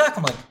heavy attack.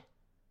 I'm like,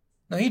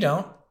 no, you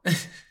don't.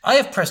 I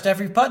have pressed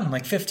every button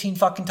like 15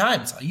 fucking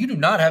times. You do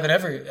not have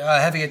a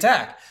heavy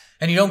attack.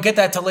 And you don't get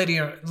that till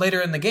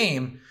later in the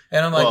game.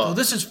 And I'm like, Well, well,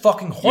 this is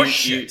fucking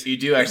horseshit. You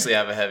do actually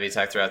have a heavy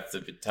attack throughout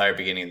the entire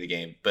beginning of the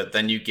game, but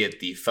then you get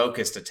the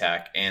focused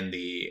attack and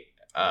the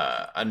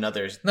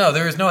another. No,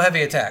 there is no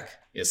heavy attack.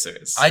 Yes, there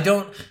is. I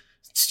don't...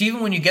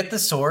 Steven, when you get the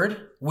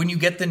sword, when you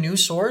get the new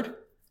sword,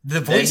 the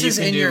voices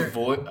in your...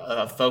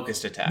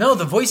 focused attack. No,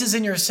 the voices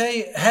in your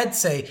head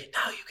say,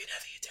 now you get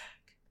heavy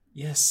attack.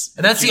 Yes.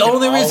 And that's the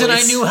only reason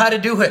I knew how to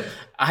do it.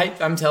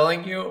 I'm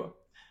telling you,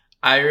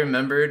 I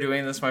remember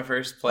doing this my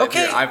first playthrough.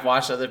 Okay. I've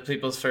watched other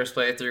people's first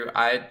playthrough.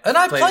 I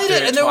played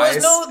it, and there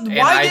was no...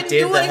 Why didn't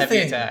do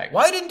anything? Attack.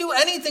 Why didn't do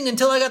anything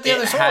until I got the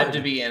other sword? It had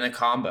to be in a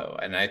combo,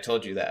 and I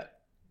told you that.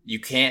 You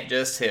can't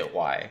just hit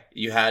Y.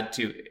 You had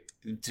to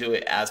do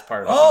it as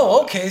part of a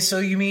combo. Okay. So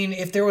you mean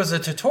if there was a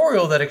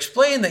tutorial that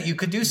explained that you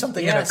could do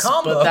something in a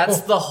combo? But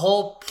that's the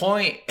whole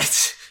point.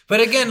 But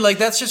again, like,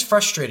 that's just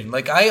frustrating.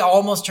 Like, I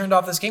almost turned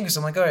off this game because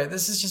I'm like, all right,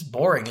 this is just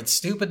boring. It's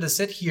stupid to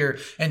sit here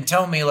and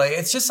tell me, like,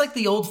 it's just like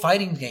the old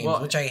fighting games,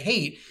 which I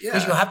hate,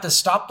 because you have to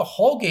stop the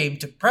whole game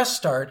to press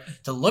start,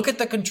 to look at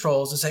the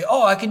controls and say,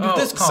 oh, I can do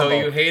this combo.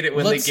 So you hate it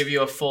when they give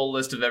you a full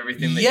list of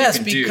everything that you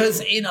can do. Yes,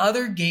 because in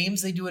other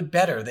games, they do it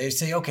better. They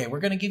say, okay, we're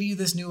going to give you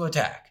this new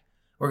attack.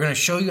 We're going to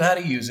show you how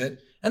to use it.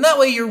 And that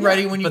way you're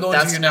ready when you go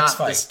into your next fight. But that's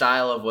not the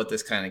style of what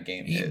this kind of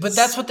game is. But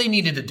that's what they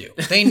needed to do.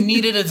 They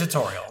needed a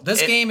tutorial.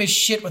 This game is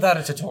shit without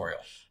a tutorial.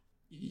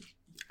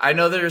 I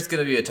know there's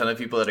going to be a ton of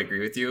people that agree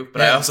with you,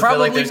 but I also feel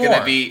like there's going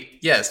to be...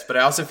 Yes, but I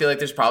also feel like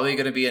there's probably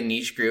going to be a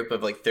niche group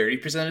of like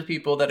 30% of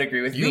people that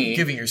agree with me. You're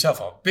giving yourself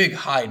a big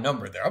high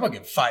number there. I'm going to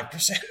give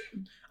 5%.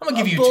 I'm going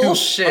to give you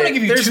bullshit. 2. I'm going to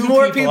give you there's 2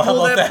 more people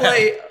that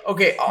play...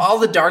 Okay, all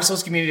the Dark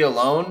Souls community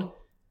alone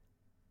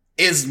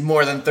is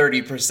more than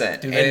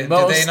 30%. Do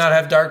they not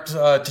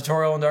have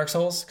tutorial in Dark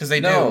Souls? Because they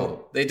do.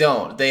 No, they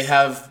don't. They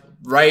have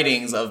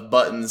writings of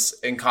buttons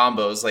and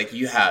combos like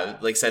you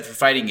have, like said for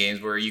fighting games,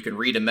 where you can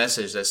read a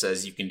message that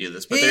says you can do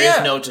this, but there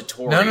is no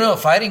tutorial. No.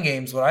 Fighting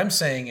games, what I'm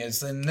saying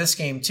is, in this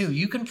game too,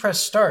 you can press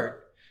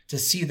start to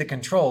see the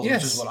controls,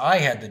 which is what I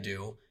had to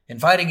do. In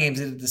fighting games,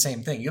 it did the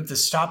same thing. You have to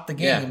stop the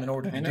game in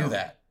order to do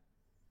that.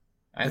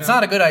 It's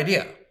not a good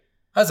idea.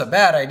 That's a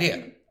bad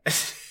idea.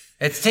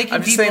 It's taking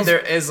I'm just saying there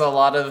is a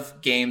lot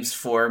of games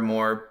for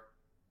more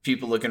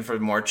people looking for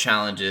more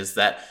challenges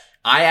that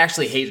I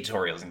actually hate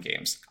tutorials in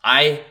games.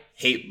 I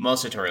hate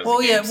most tutorials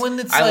in games. When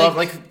it's I love,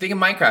 think of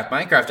Minecraft.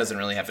 Minecraft doesn't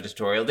really have a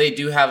tutorial. They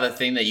do have a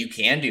thing that you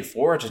can do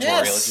for a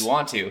tutorial if you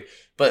want to.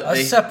 But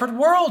a separate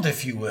world,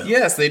 if you will.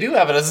 Yes, they do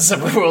have it as a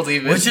separate world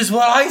even. Which is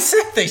what I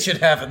said they should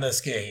have in this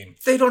game.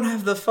 They don't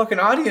have the fucking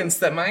audience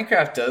that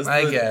Minecraft does.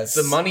 I guess.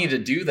 The money to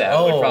do that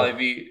would probably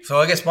be... So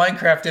I guess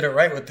Minecraft did it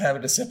right with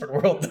having a separate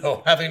world,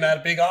 though. Having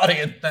that big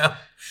audience now.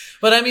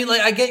 But I mean,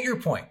 like, I get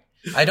your point.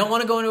 I don't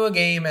want to go into a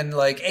game and,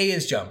 like, A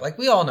is jump. Like,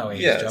 we all know A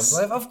is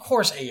jump. Of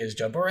course A is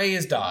jump, or A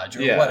is dodge,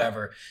 or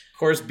whatever.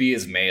 Of course B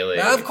is melee.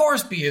 Of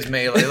course B is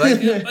melee.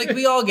 Like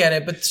we all get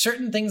it. But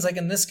certain things, like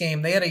in this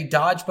game, they had a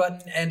dodge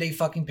button and a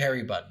fucking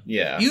parry button.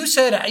 Yeah. You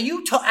said,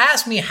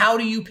 asked me, how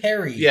do you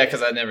parry? Yeah,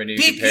 because I never knew you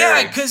could parry.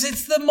 Yeah, because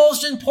it's the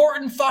most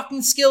important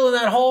fucking skill in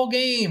that whole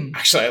game.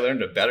 Actually, I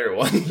learned a better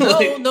one.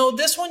 No,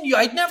 this one,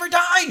 I never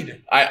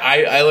died.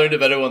 I learned a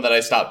better one that I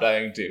stopped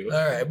dying to.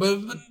 All right,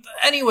 but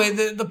anyway,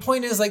 the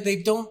point is, like,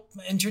 they don't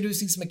introduce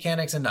these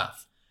mechanics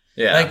enough.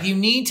 Yeah. Like, you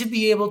need to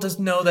be able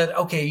to know that,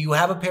 okay, you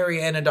have a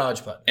parry and a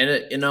dodge button. And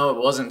it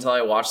wasn't until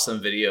I watched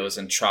some videos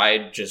and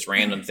tried just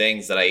random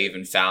things that I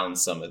even found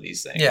some of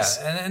these things. Yeah,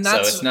 and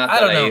that's... So it's not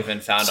that I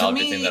even found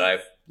everything that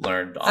I've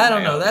learned on I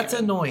don't know, my own that's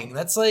even. annoying.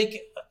 That's like,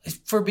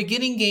 for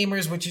beginning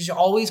gamers, which is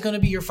always going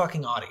to be your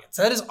fucking audience.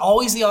 That is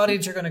always the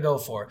audience you're going to go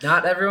for.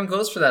 Not everyone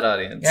goes for that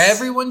audience.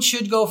 Everyone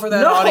should go for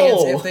that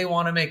audience if they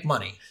want to make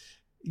money.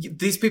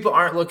 These people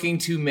aren't looking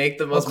to make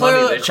the most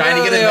money. They're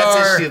trying to get a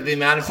message to the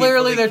amount of people.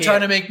 Clearly, they're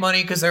trying to make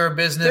money because they're a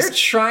business. They're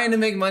trying to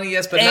make money,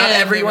 yes, but not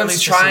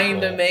everyone's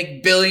trying to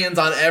make billions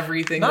on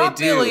everything they do. Not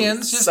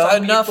billions, just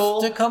Some enough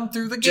people to come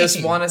through the game.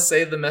 Just want to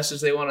say the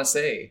message they want to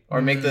say,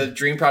 or make the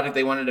dream project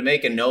they wanted to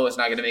make, and know it's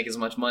not going to make as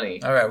much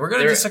money. All right, we're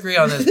going to disagree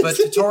on this, but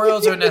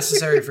tutorials are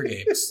necessary for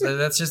games.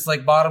 That's just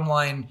like bottom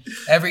line.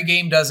 Every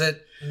game does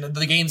it.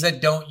 The games that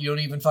don't, you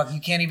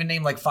can't even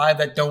name like 5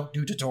 that don't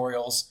do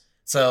tutorials.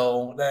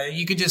 So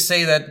you could just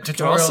say that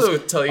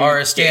tutorials are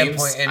a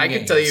standpoint in games. I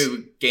can tell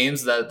you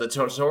games that the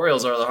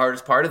tutorials are the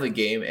hardest part of the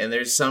game, and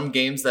there's some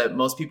games that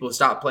most people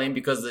stop playing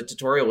because the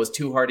tutorial was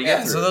too hard to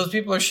get through. So those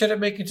people are shit at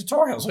making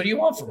tutorials. What do you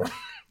want from them?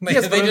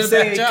 Yes, but I'm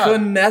saying it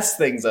could mess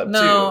things up too.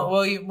 No,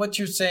 well, what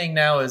you're saying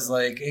now is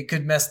like it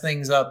could mess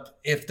things up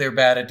if they're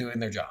bad at doing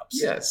their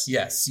jobs.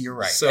 Yes, you're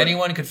right. So,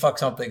 anyone could fuck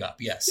something up.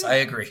 Yes, I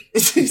agree.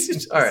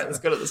 All right, let's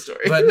go to the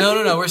story. But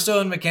no, we're still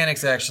in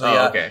mechanics actually.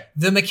 Okay.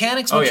 The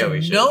mechanics, once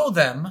you know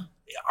them,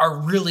 are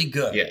really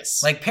good.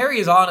 Yes. Like parry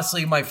is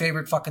honestly my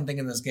favorite fucking thing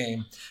in this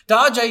game.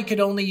 Dodge I could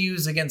only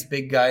use against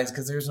big guys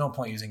because there's no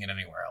point using it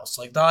anywhere else.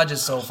 Like dodge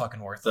is so fucking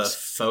worthless.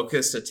 The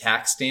focused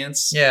attack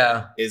stance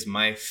is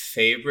my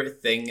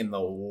favorite thing in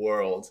the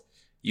world.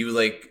 You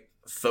like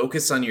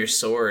focus on your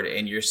sword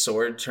and your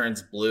sword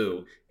turns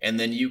blue, and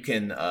then you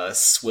can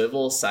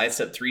swivel,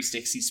 sidestep,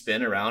 360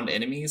 spin around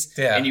enemies,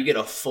 and you get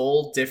a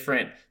full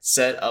different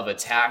set of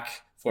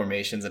attack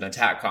formations and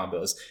attack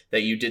combos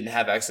that you didn't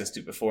have access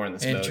to before in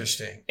this mode.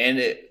 Interesting. And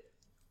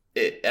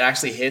it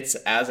actually hits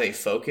as a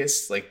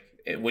focus, like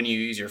when you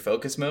use your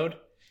focus mode,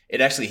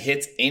 it actually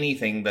hits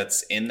anything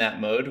that's in that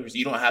mode.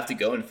 You don't have to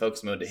go in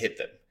focus mode to hit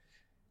them.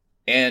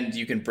 And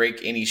you can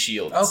break any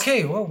shields.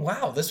 Okay, well,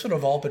 wow, this would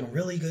have all been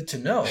really good to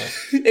know.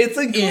 It's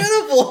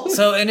incredible.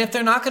 So, and if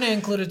they're not going to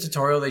include a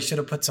tutorial, they should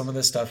have put some of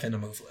this stuff in a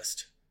move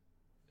list.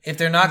 If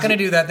they're not going to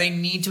do that, they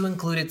need to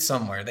include it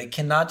somewhere. They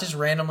cannot just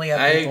randomly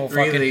have people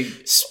fucking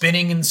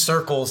spinning in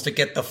circles to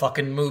get the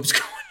fucking moves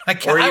going.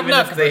 Or even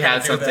if they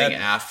had something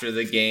after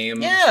the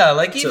game.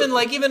 Yeah,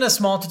 even a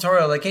small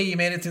tutorial, like, hey, you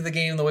made it through the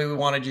game the way we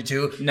wanted you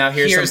to. Now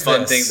here's some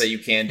fun things that you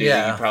can do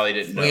that you probably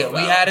didn't know about. We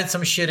added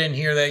some shit in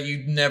here that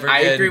you never did. I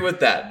agree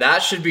with that.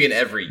 That should be in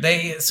every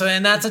game.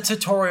 And that's a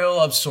tutorial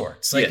of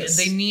sorts. Like,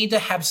 they need to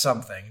have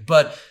something.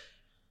 But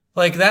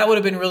like, that would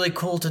have been really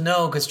cool to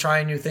know, because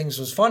trying new things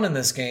was fun in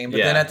this game. But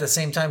then at the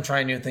same time,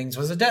 trying new things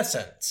was a death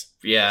sentence.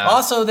 Yeah.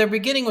 Also, their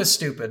beginning was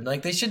stupid.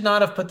 Like, they should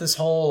not have put this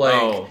whole, like...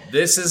 Oh,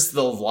 this is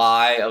the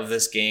lie of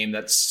this game.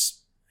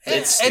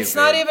 It's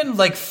not even,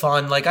 like,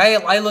 fun. Like,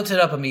 I looked it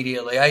up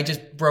immediately. I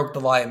just broke the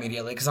lie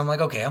immediately, because I'm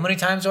like, okay, how many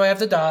times do I have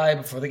to die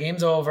before the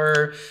game's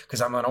over?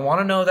 Because I'm going to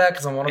want to know that,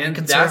 because I want to be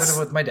conservative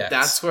with my deaths.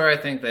 That's where I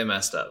think they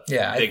messed up.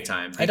 Yeah. Big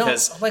time.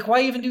 Because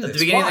why even do this? At the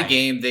beginning of the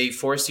game, they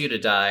force you to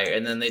die,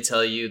 and then they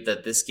tell you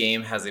that this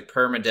game has a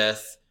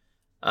permadeath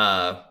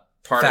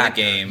part of the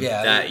game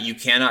that you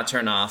cannot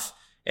turn off.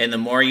 And the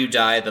more you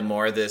die, the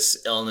more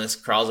this illness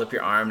crawls up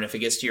your arm. And if it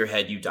gets to your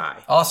head, you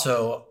die.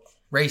 Also,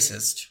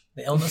 racist.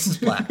 The illness is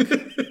black.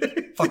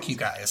 Fuck you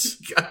guys.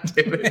 God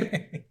damn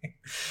it.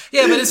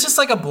 Yeah, but it's just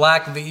like a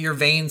black, your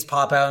veins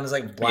pop out and it's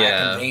like black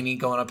and veiny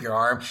going up your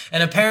arm.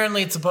 And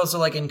apparently it's supposed to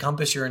like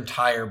encompass your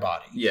entire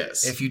body.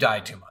 Yes. If you die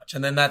too much.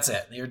 And then that's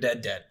it. You're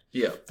dead.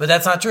 Yeah. But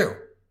that's not true.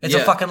 It's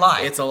a fucking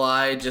lie. It's a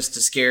lie just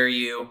to scare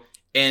you.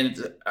 And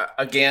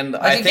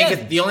I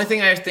think the only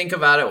thing I think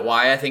about it,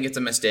 why I think it's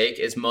a mistake,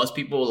 is most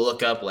people will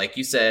look up, like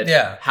you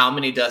said, how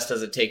many deaths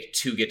does it take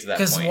to get to that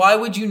point? Because why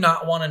would you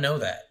not want to know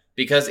that?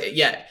 Because,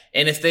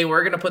 and if they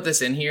were going to put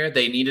this in here,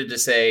 they needed to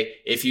say,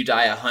 if you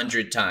die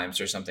 100 times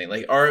or something,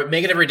 like, or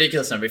make it a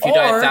ridiculous number. If you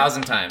die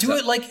 1,000 times. Do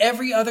it like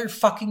every other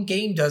fucking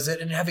game does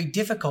it and have a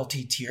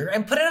difficulty tier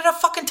and put it at a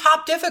fucking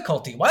top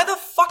difficulty. Why the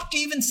fuck do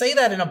you even say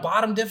that in a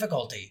bottom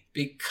difficulty?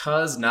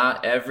 Because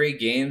not every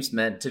game's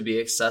meant to be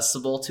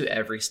accessible to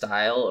every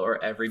style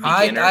or every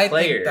beginner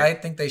player. I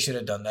think they should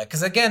have done that.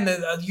 Because again,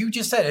 you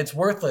just said it's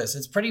worthless.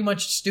 It's pretty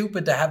much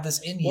stupid to have this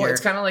in here. Well,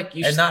 it's kind of like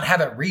and not have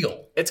it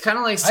real. It's kind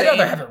of like saying, I'd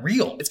rather have it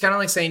real. It's kind of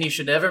like saying you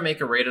should never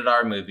make a rated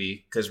R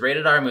movie, because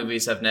rated R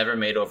movies have never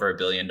made over $1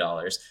 billion,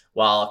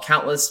 while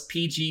countless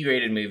PG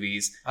rated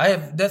movies.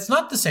 That's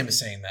not the same as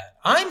saying that.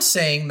 I'm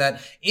saying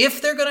that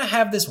if they're going to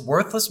have this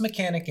worthless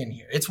mechanic in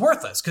here, it's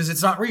worthless because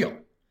it's not real.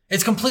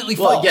 It's completely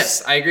false. Well,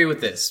 yes, I agree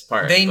with this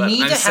part. They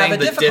need to have a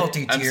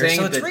difficulty tier,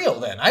 so it's real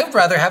then. I would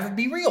rather have it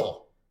be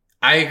real.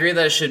 I agree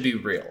that it should be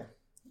real.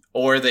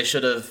 Or they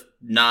should have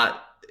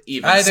not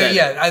even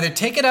either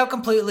take it out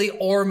completely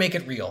or make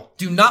it real.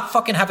 Do not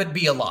fucking have it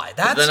be a lie.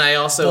 That's then I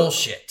also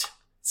bullshit.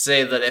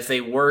 Say that if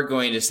they were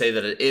going to say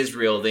that it is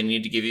real, they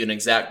need to give you an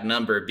exact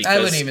number, because I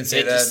wouldn't even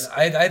say that.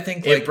 I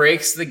think it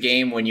breaks the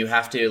game when you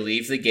have to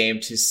leave the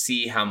game to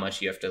see how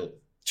much you have to.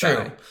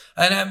 True.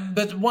 And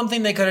but one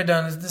thing they could have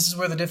done is, this is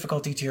where the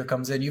difficulty tier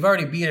comes in. You've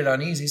already beat it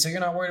on easy, so you're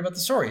not worried about the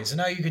story. So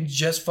now you can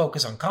just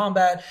focus on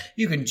combat.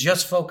 You can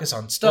just focus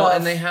on stuff. Well,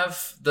 and they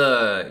have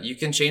you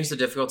can change the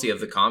difficulty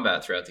of the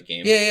combat throughout the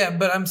game. Yeah,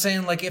 but I'm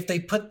saying, like, if they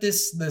put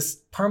this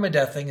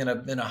permadeath thing in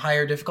a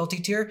higher difficulty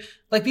tier,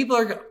 like people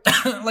are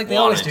like they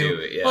always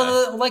do.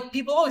 Well, like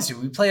people always do.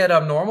 We play it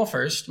on normal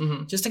first,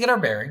 just to get our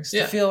bearings,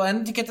 to feel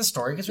and to get the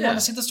story, because we want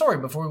to see the story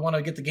before we want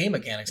to get the game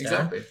mechanics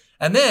down.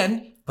 And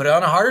then put it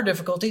on a harder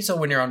difficulty, so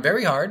when you're on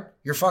very hard,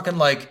 you're fucking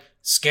like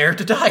scared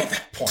to die at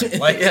that point.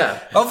 Like,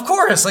 of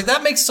course, like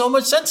that makes so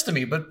much sense to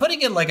me. But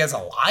putting it like as a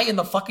lie in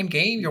the fucking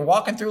game, you're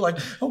walking through like,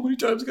 how many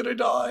times can I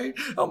die?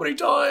 How many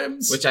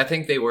times? Which I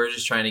think they were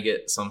just trying to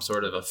get some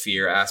sort of a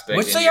fear aspect.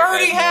 Which they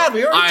already had.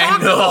 We already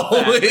talked about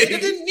that. They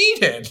didn't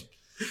need it.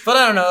 But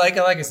I don't know. Like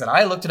I said,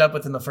 I looked it up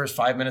within the first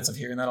 5 minutes of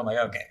hearing that. I'm like,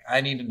 okay,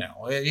 I need to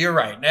know. You're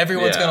right.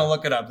 Everyone's gonna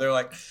look it up. They're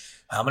like,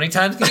 how many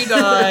times can you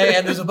die?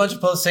 And there's a bunch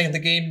of posts saying the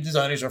game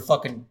designers are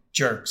fucking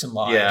jerks and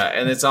lied. Yeah,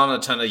 and it's on a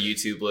ton of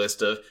YouTube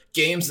list of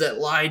games that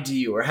lied to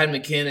you or had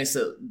mechanics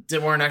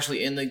that weren't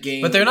actually in the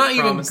game. But they're not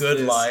even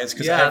good lies,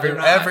 because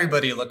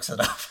everybody looks it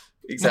up.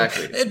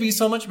 Exactly. It'd be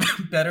so much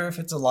better if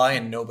it's a lie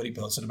and nobody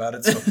posted about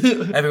it.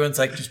 So everyone's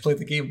like, just play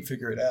the game and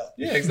figure it out.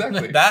 Yeah,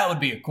 exactly. That would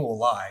be a cool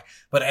lie.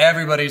 But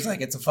everybody's like,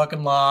 it's a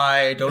fucking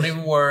lie. Don't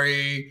even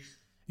worry.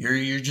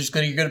 You're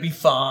gonna be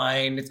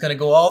fine. It's gonna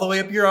go all the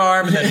way up your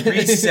arm and then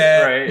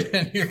reset,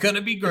 and you're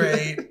gonna be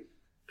great.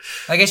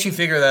 I guess you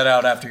figure that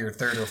out after your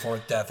third or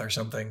fourth death or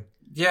something.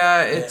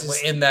 Yeah,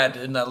 it's in that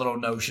little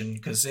notion,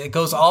 because it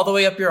goes all the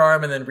way up your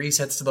arm and then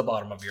resets to the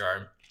bottom of your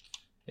arm.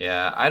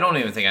 Yeah, I don't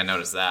even think I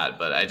noticed that,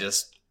 but I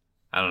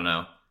don't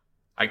know.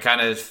 I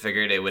kind of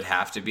figured it would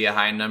have to be a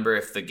high number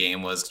if the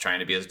game was trying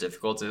to be as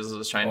difficult as it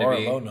was trying Or to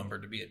be. a low number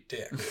to be a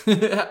dick.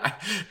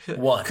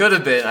 1. Could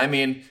have been. I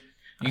mean,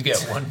 You get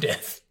 1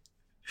 death.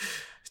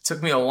 it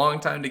took me a long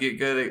time to get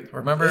good at...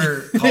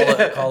 Remember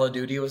Call of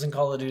Duty? Wasn't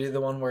Call of Duty the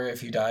one where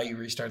if you die, you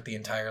restart the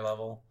entire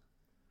level?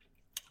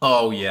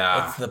 Oh,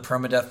 yeah. It's the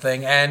permadeath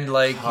thing. And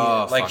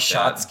fuck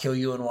shots that. kill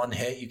you in 1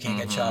 hit. You can't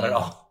get shot at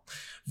all.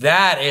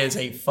 That is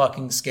a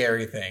fucking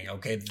scary thing.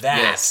 Okay,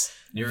 Yes.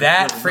 You're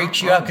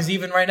freaks not you out, wrong. because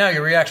even right now,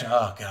 your reaction,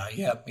 oh god,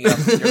 yep, you're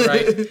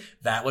right.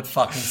 That would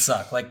fucking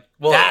suck. Like,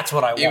 that's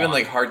what I want. Even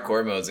like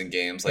hardcore modes in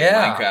games, like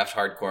Yeah. Minecraft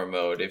hardcore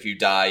mode, if you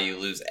die, you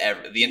lose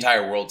the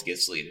entire world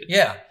gets deleted.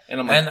 Yeah. And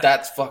I'm like,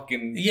 that's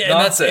fucking and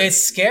nonsense.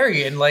 it's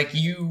scary, and like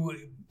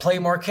you play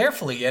more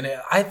carefully, and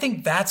I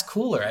think that's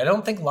cooler. I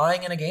don't think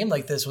lying in a game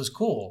like this was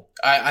cool.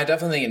 I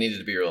definitely think it needed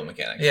to be a real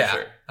mechanic. Yeah, For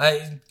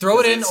sure. Throw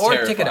it in It's or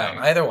take it terrifying.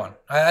 out. Either one.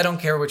 I don't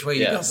care which way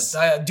you Yes. go.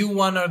 But do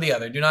one or the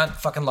other. Do not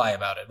fucking lie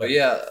about it. But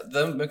yeah,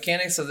 the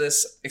mechanics of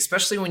this,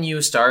 especially when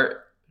you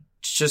start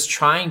just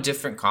trying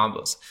different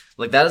combos.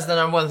 Like, that is the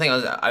number one thing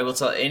I will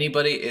tell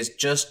anybody is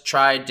just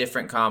try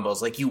different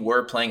combos. Like you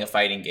were playing a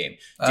fighting game.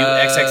 Do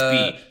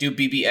XXB, do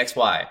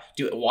BBXY,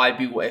 do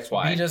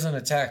YBXY. B doesn't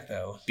attack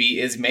though. B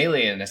is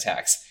melee and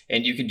attacks.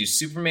 And you can do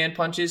Superman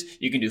punches.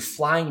 You can do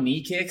flying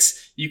knee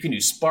kicks. You can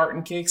do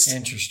Spartan kicks.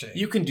 Interesting.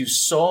 You can do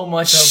so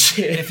much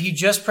shit. If you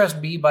just press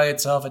B by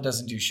itself, it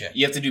doesn't do shit.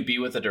 You have to do B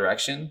with a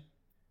direction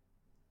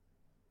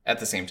at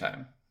the same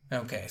time.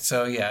 Okay,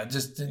 so yeah,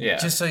 just Yeah.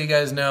 so you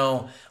guys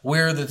know,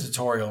 we're the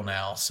tutorial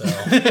now. So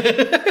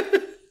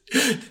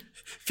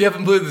If you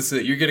haven't played this,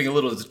 you're getting a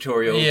little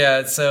tutorial.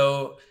 yeah,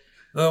 so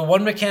the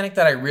one mechanic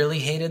that I really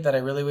hated, that I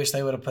really wish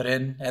they would have put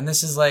in, and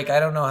this is like, I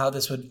don't know how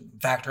this would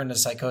factor into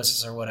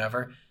Psychosis or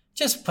whatever,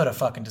 just put a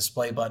fucking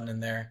display button in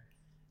there.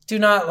 Do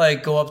not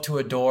like go up to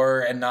a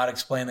door and not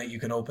explain that you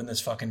can open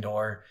this fucking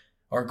door,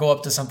 or go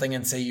up to something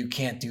and say you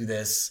can't do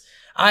this.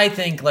 I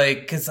think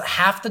because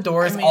half the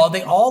doors,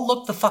 they all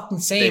look the fucking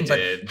same, They but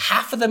did.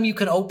 half of them you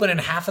can open and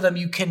half of them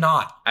you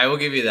cannot. I will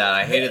give you that.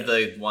 I hated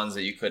the ones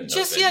that you couldn't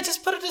open.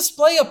 Just put a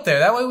display up there.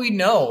 That way we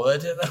know.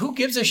 Who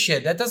gives a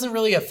shit? That doesn't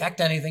really affect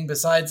anything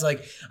besides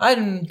like,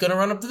 I'm gonna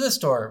run up to this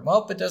door.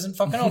 Well, it doesn't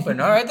fucking open.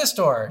 All right, this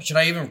door. Should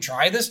I even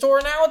try this door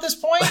now at this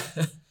point?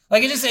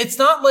 Like it's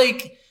not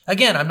like,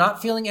 again, I'm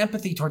not feeling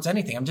empathy towards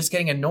anything. I'm just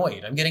getting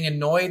annoyed. I'm getting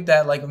annoyed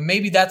that like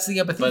maybe that's the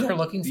empathy they're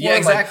looking for. Yeah,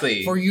 exactly.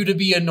 Like, for you to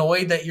be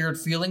annoyed that you're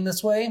feeling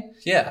this way.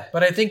 Yeah.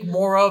 But I think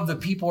more of the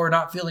people are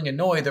not feeling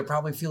annoyed. They're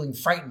probably feeling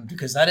frightened,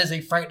 because that is a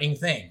frightening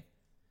thing.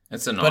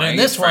 It's annoying. But in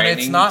this one, it's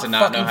frightening not to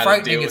not fucking know how to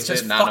frightening, deal it's with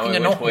just it, not fucking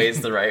knowing which annoying. way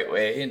is the right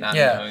way, and not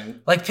Yeah,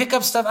 knowing. like pick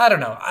up stuff. I don't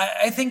know.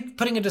 I think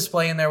putting a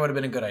display in there would have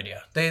been a good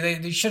idea.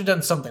 They should have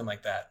done something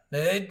like that.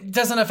 It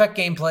doesn't affect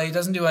gameplay. It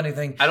doesn't do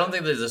anything. I don't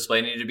think the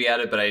display needed to be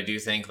added, but I do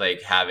think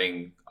like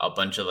having a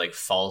bunch of like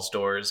false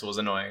doors was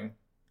annoying.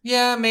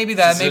 Yeah, maybe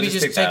that. So Maybe just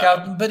just pick take that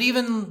out. But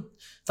even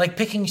like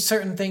picking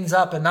certain things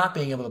up and not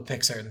being able to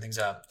pick certain things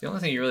up. The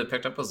only thing you really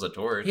picked up was the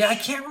torch. Yeah, I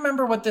can't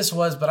remember what this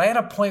was, but I had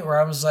a point where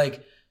I was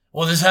like,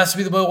 well, this has to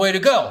be the way to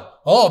go.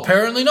 Oh,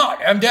 apparently not.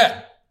 I'm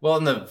dead. Well,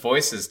 and the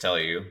voices tell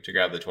you to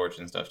grab the torch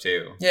and stuff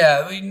too.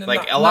 Yeah, I mean,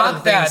 Like, not, a lot not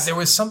of the that. things- There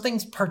was something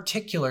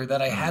particular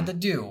that I had to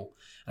do,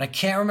 and I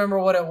can't remember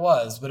what it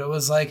was, but it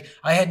was like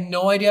I had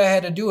no idea I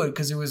had to do it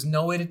because there was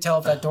no way to tell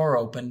if that door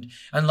opened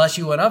unless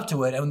you went up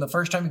to it, and the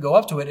first time you go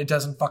up to it, it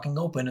doesn't fucking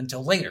open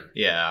until later.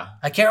 Yeah.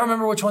 I can't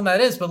remember which one that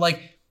is, but like I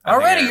think I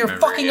already you're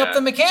remember, fucking up yeah.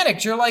 the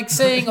mechanics. You're like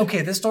saying,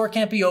 okay, this door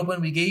can't be open.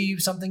 We gave you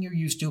something you're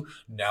used to.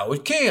 Now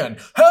it can.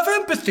 Have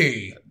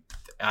empathy.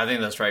 I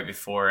think that's right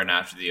before and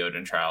after the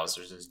Odin trials.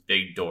 There's this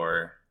big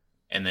door,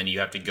 and then you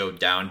have to go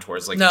down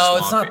towards like the No,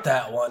 swamp it's not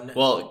that one.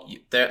 Well,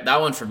 that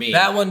one for me.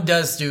 That one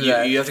does do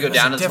that. You have to go It was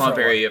down a to the swamp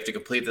different area. one. You have to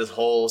complete this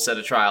whole set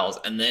of trials,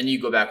 and then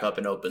you go back up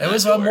and open. It that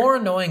was door. a more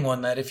annoying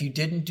one that if you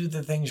didn't do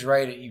the things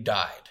right, you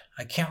died.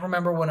 I can't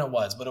remember when it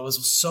was, but it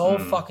was so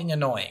fucking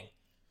annoying.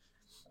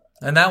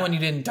 And that one you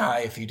didn't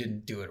die if you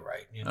didn't do it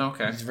right. You know?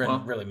 Okay, It didn't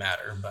well. really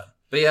matter.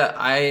 But yeah,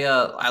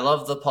 I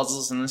love the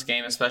puzzles in this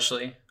game,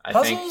 especially. I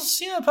think.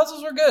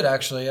 puzzles were good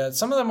actually.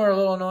 Some of them were a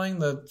little annoying.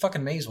 The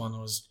fucking maze one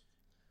was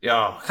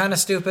Yo, kind of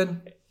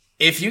stupid.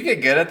 if you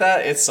get good at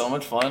that, it's so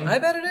much fun. I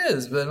bet it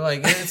is, but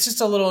like it's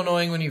just a little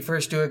annoying when you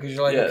first do it because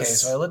you're like, Yes. okay,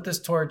 so I lit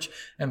this torch,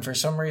 and for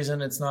some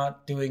reason it's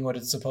not doing what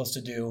it's supposed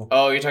to do.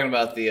 Oh, you're talking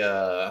about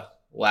the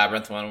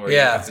labyrinth one where you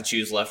Yeah. have to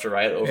choose left or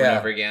right over Yeah. and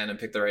over again and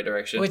pick the right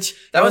direction. Which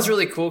that was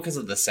really cool because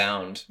of the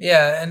sound.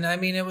 Yeah, and I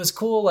mean it was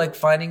cool like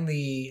finding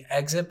the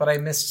exit, but I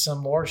missed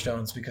some lore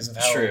stones because of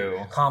how True.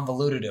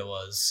 convoluted it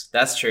was.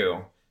 That's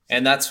true.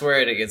 And that's where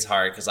it gets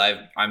hard because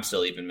I'm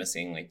still even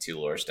missing like 2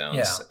 lore stones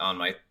Yeah. on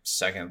my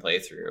second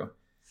playthrough,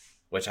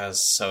 which I was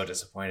so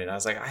disappointed. I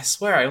was like, I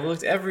swear I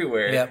looked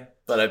everywhere, Yep.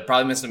 but I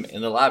probably missed them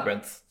in the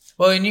labyrinth.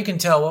 Well, and you can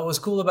tell what was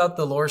cool about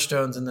the lore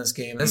stones in this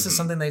game. This is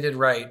something they did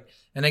right.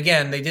 And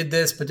again, they did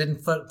this, but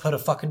didn't put a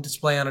fucking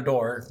display on a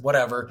door.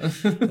 Whatever.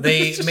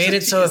 They made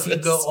it so if you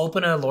go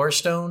open a lore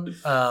stone,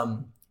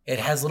 it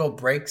has little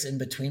breaks in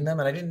between them.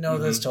 And I didn't know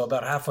this till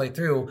about halfway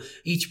through.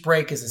 Each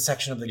break is a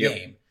section of the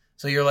game.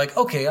 So you're like,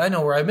 okay, I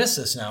know where I missed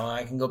this now.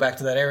 I can go back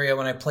to that area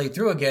when I play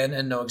through again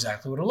and know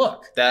exactly where to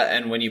look. That,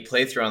 and when you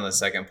play through on the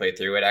second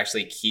playthrough, it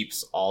actually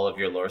keeps all of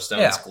your lore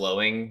stones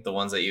glowing, the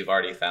ones that you've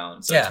already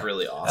found. So it's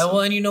really awesome.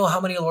 Well, and you know how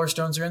many lore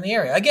stones are in the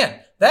area. Again,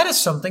 that is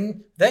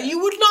something that you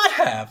would not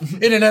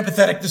have in an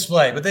empathetic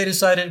display. But they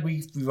decided,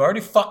 we've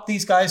already fucked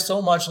these guys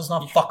so much, let's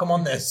not fuck them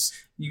on this.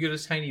 You get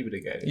a tiny bit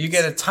of guidance. You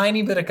get a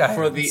tiny bit of guidance.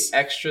 For the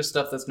extra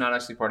stuff that's not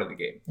actually part of the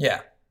game. Yeah.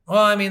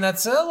 Well, I mean,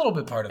 that's a little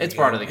bit part of the game. It's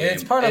part of the game.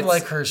 It's part of,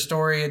 like, her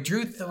story.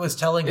 Druth was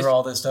telling her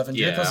all this stuff, and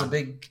Druth was a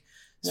big,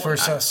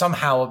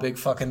 somehow a big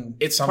fucking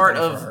it's part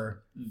of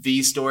her.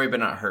 The story, but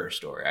not her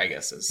story, I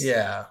guess.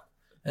 Yeah.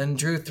 And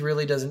Druth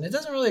really doesn't, it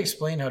doesn't really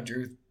explain how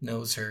Druth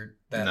knows her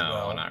that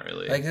well. No, not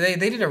really. Like, they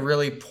did a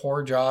really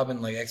poor job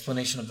in, like,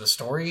 explanation of the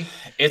story.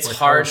 It's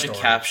hard to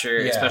capture,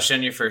 especially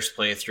on your first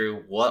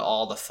playthrough, what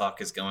all the fuck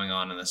is going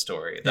on in the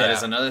story. That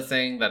is another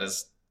thing that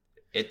is...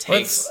 It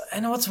takes. I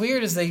know what's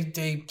weird is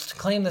they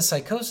claim the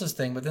psychosis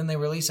thing, but then they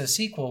release a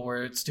sequel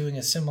where it's doing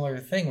a similar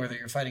thing where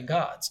you're fighting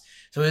gods.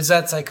 So is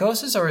that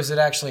psychosis or is it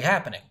actually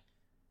happening?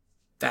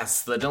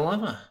 That's the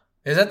dilemma.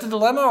 Is that the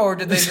dilemma, or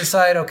did they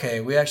decide,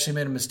 okay, we actually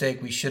made a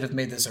mistake, we should have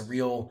made this a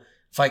real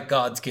fight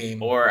gods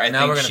game, or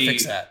now we're going to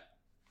fix that?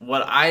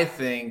 What I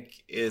think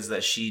is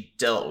that she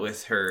dealt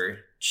with her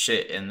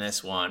shit in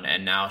this one,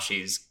 and now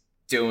she's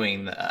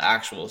doing the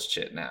actual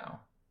shit now.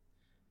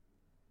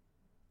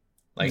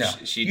 Like no,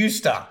 she you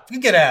stop. You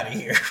get out of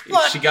here.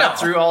 She got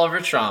through all of her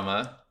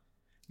trauma,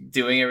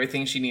 doing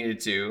everything she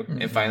needed to,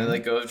 and finally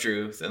let go of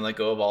Druth and let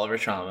go of all of her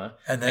trauma.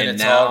 And then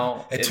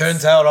it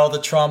turns out all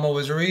the trauma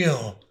was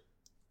real.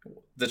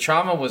 The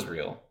trauma was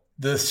real.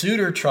 The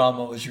suitor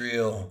trauma was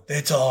real.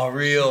 It's all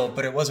real,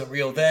 but it wasn't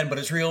real then, but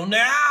it's real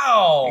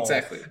now.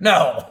 Exactly.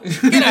 No.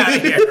 Get out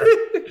of here.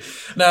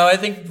 No, I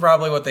think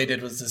probably what they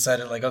did was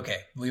decided, like, okay,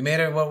 we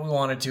made it what we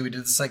wanted to. We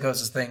did the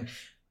psychosis thing.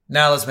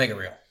 Now let's make it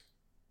real.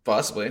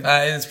 Possibly.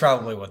 It's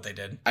probably what they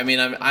did. I mean,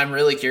 I'm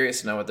really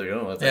curious to know what they're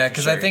doing with it. Yeah,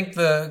 because I think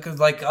cause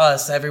like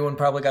us, everyone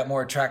probably got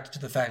more attracted to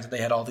the fact that they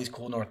had all these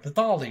cool North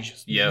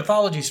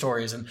mythology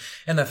stories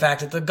and the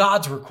fact that the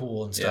gods were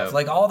cool and stuff.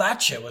 Like, all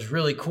that shit was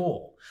really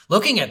cool.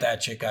 Looking at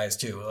that shit, guys,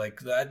 too.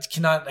 Like, I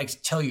cannot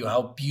tell you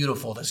how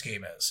beautiful this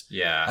game is.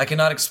 Yeah. I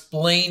cannot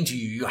explain to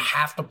you. You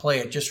have to play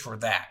it just for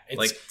that. It's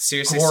like,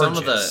 seriously, gorgeous. Some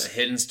of the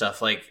hidden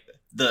stuff, like,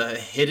 the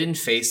hidden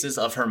faces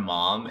of her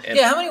mom. And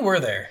how many were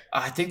there?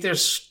 I think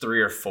there's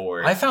 3 or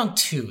 4. I found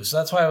 2, so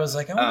that's why I was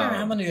like, I wonder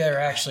how many there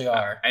actually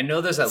are. I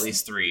know there's at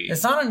least 3.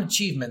 It's not an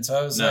achievement, so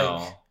I was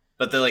like...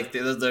 But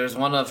there's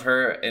one of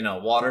her in a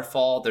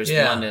waterfall. There's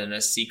one in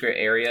a secret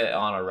area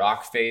on a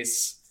rock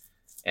face.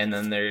 And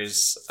then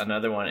there's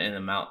another one in the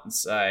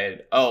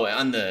mountainside. Oh,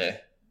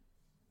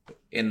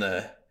 in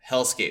the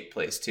Hellscape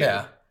place, too.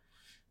 Yeah.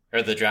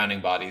 Or the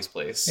Drowning Bodies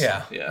place.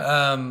 Yeah.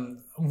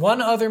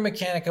 One other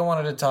mechanic I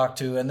wanted to talk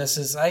to, and this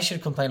is, I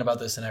should complain about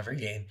this in every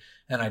game,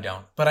 and I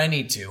don't, but I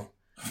need to.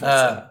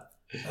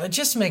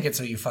 Just make it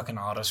so you fucking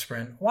auto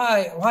sprint.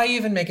 Why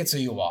even make it so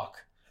you walk?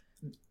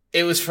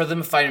 It was for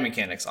the fighting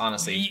mechanics,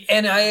 honestly.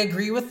 And I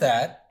agree with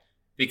that.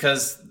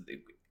 Because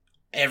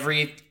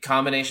every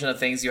combination of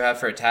things you have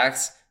for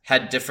attacks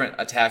had different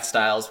attack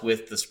styles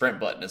with the sprint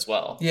button as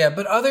well. Yeah,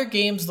 but other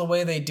games, the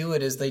way they do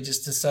it is they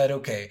just decide,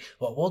 okay,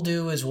 what we'll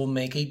do is we'll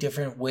make a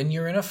different, when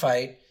you're in a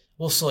fight,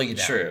 we'll slow you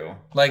down. True.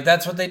 Like,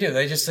 that's what they do.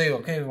 They just say,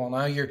 okay, well,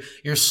 now you're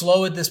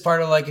slow at this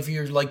part of, like, if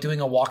you're, like,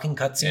 doing a walking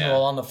cutscene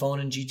while on the phone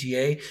in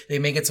GTA, they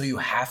make it so you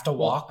have to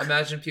walk. Well,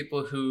 imagine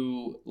people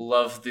who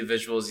love the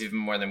visuals even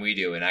more than we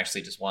do and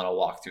actually just want to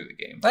walk through the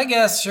game. I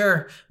guess,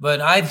 sure.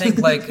 But I think,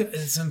 like,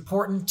 it's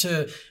important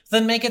to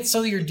then make it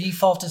so your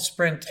default is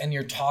sprint and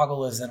your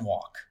toggle is then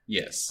walk.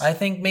 Yes. I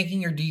think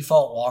making your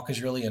default walk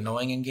is really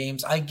annoying in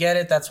games. I get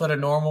it. That's what a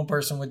normal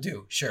person would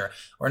do. Sure.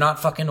 We're not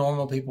fucking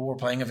normal people. We're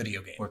playing a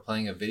video game. We're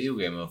playing a video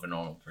game of a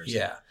normal person.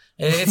 Yeah.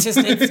 It's just,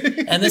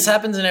 and this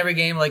happens in every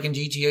game. Like in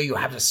GTA, you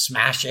have to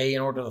smash A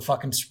in order to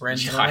fucking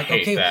sprint. Yeah, and I'm like, I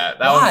hate okay, that.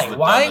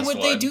 Why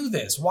would they do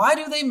this? Why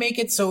do they make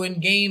it so in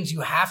games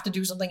you have to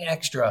do something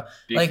extra?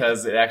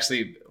 Because it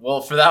actually, well,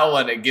 for that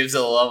one, it gives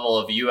it a level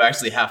of you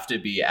actually have to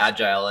be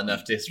agile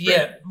enough to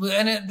sprint. Yeah,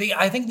 and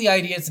I think the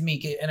idea is to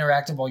make it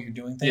interactive while you're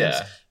doing things.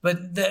 Yeah.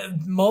 But the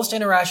most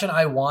interaction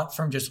I want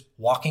from just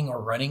walking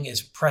or running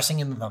is pressing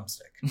in the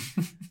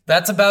thumbstick.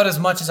 That's about as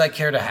much as I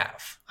care to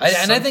have.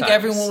 And I think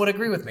everyone would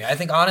agree with me. I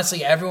think,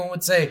 honestly, everyone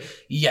would say,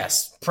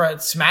 yes,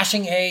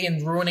 smashing A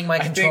and ruining my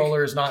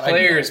controller is not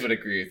players ideal. would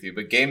agree with you,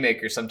 but game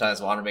makers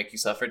sometimes want to make you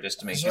suffer just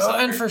to make you suffer.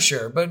 And for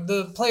sure. But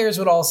the players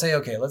would all say,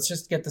 okay, let's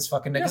just get this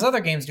fucking... Because other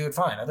games do it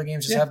fine. Other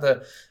games just have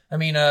the... I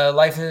mean,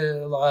 Life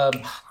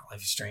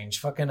is Strange.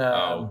 Fucking...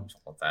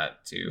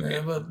 that too.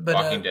 Yeah, but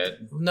Walking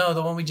Dead. No,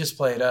 the one we just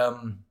played.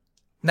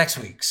 Next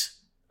week's.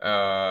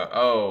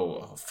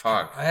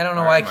 Fuck. I don't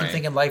know why I keep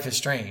thinking Life is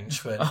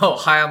Strange, but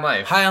High on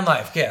Life. High on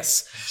Life,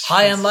 yes.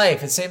 High on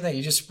Life. It's the same thing.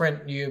 You just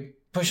sprint. You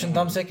pushing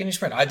thumbstick in your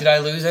sprint. Did I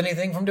lose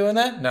anything from doing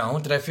that? No.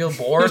 Did I feel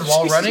bored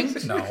while running?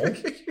 No.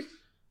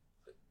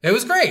 It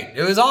was great.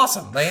 It was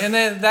awesome. And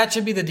that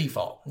should be the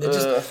default.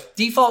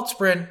 Default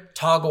sprint,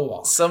 toggle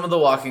walk. Some of the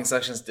walking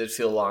sections did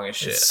feel long as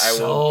shit.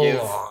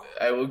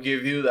 I will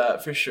give you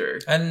that for sure.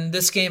 And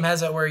this game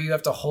has it where you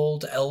have to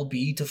hold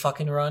LB to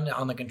fucking run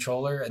on the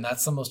controller, and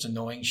that's the most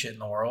annoying shit in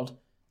the world.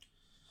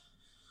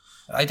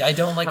 I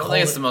don't like. I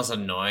think it's the most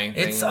annoying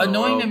thing. It's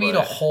annoying to me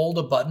to hold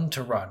a button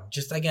to run.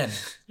 Just again,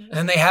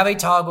 and they have a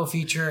toggle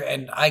feature,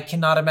 and I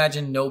cannot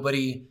imagine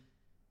nobody.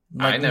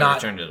 I never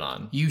turned it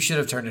on. You should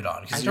have turned it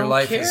on because your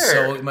life is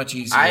so much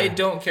easier. I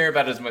don't care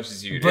about it as much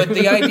as you do. But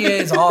the idea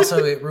is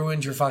also it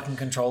ruins your fucking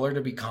controller to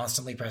be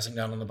constantly pressing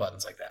down on the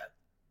buttons like that.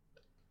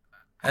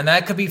 And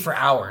that could be for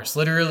hours.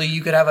 Literally,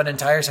 you could have an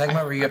entire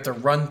segment where you have to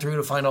run through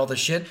to find all the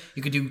shit.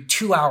 You could do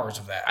 2 hours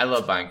of that. I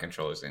love buying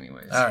controllers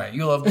anyways. All right,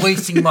 you love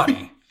wasting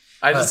money.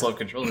 I just love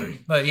controllers.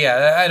 But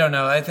yeah, I don't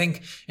know. I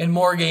think in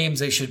more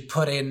games they should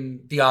put in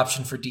the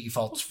option for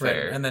default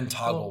sprint and then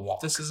toggle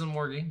walk. This isn't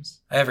more games.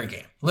 Every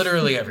game.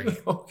 Literally every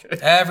game. Okay.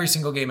 Every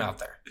single game out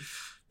there.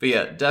 But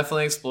yeah,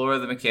 definitely explore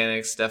the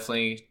mechanics.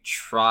 Definitely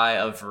try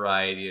a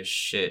variety of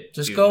shit.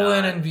 Just go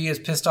in and be as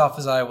pissed off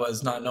as I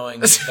was not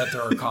knowing that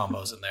there are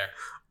combos in there.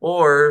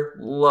 Or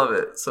love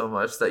it so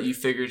much that you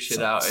figured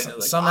shit out. And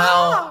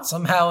like,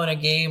 somehow in a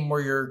game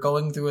where you're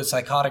going through a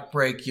psychotic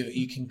break,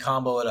 you can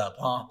combo it up,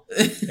 huh?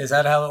 Is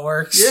that how it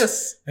works?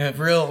 Yes.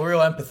 Real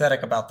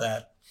empathetic about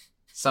that.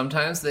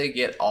 Sometimes they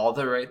get all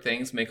the right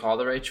things, make all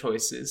the right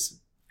choices,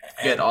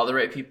 get all the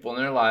right people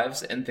in their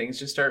lives, and things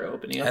just start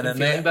opening up and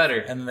feeling better.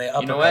 And then they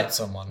up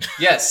someone.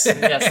 Yes,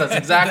 that's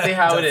exactly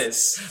how it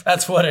is.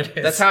 That's what it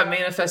is. That's how it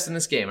manifests in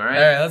this game, all right?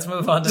 All right, let's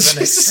move on to the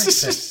next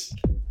section.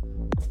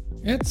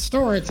 It's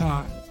story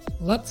time.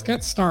 Let's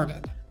get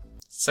started.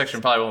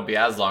 Section probably won't be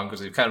as long because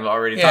we've kind of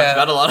already talked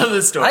about a lot of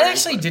this story. I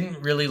actually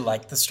didn't really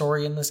like the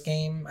story in this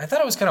game. I thought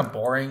it was kind of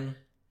boring,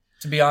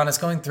 to be honest.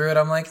 Going through it,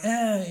 I'm like,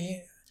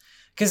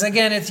 because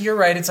again, you're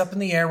right. It's up in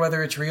the air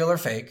whether it's real or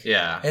fake.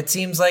 Yeah. It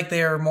seems like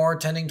they are more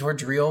tending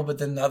towards real, but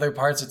then the other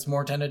parts, it's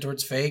more tended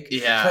towards fake.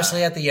 Yeah.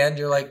 Especially at the end,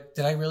 you're like,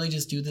 did I really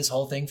just do this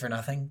whole thing for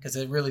nothing? Because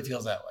it really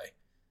feels that way.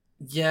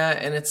 Yeah,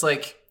 and it's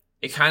like,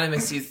 it kind of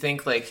makes you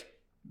think like,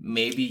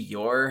 maybe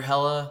you're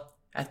Hela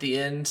at the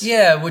end.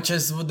 Yeah, which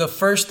is the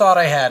first thought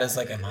I had is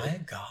like, am I a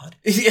god?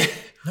 Yeah.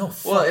 No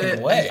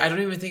fucking way. I don't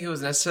even think it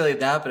was necessarily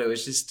that, but it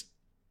was just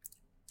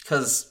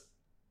because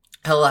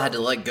Hela had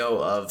to let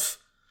go of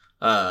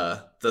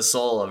the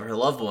soul of her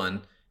loved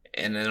one,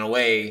 and in a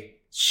way,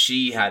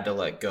 she had to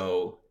let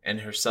go and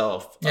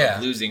herself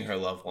of losing her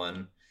loved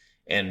one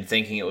and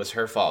thinking it was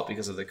her fault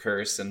because of the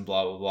curse and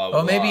blah, blah, blah,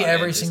 well, maybe blah,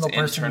 every single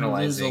person who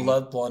loses a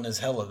loved one is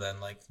Hela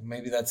then. Like,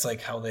 maybe that's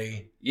like how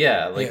they...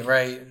 Yeah, like... Yeah,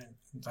 right.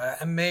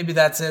 Maybe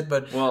that's it,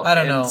 but I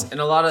don't know. In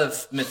a lot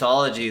of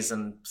mythologies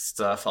and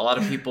stuff, a lot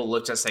of people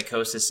looked at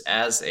psychosis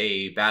as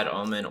a bad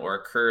omen or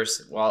a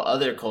curse, while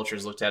other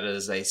cultures looked at it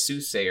as a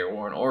soothsayer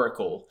or an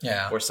oracle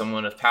or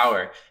someone of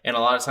power. And a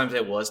lot of times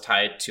it was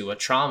tied to a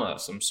trauma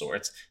of some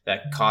sorts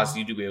that caused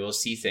you to be able to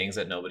see things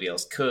that nobody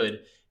else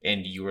could.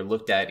 And you were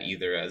looked at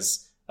either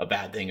as a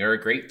bad thing or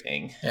a great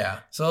thing. Yeah.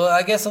 So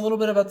I guess a little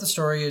bit about the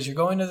story is you're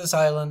going to this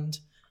island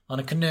on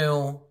a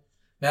canoe.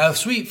 Now,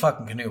 sweet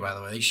fucking canoe, by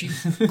the way. She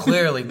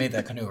clearly made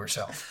that canoe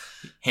herself.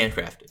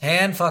 Handcrafted.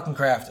 Hand fucking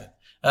crafted.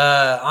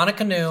 On a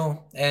canoe,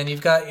 and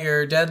you've got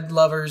your dead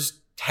lover's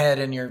head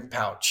in your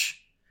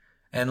pouch.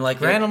 And like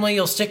randomly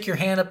you'll stick your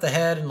hand up the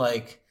head and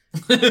like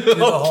do the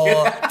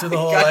whole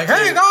like,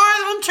 hey guys,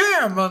 I'm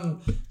Tim.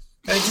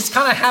 And it just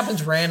kind of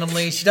happens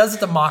randomly. She does it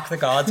to mock the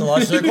gods a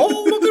lot. She's like, oh,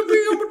 look at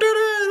me, I'm a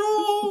deadhead.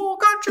 Oh,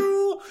 got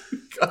you.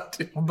 Got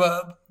you.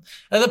 But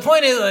the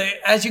point is, like,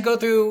 as you go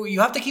through, you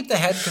have to keep the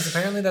head because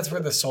apparently that's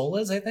where the soul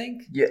is, I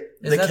think. Yeah.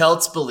 The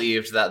Celts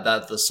believed that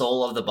the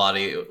soul of the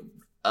body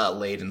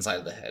laid inside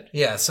of the head.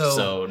 Yeah,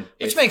 so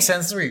which makes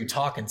sense. That's where you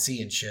talk and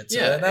see and shit. So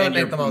that would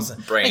make the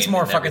most makes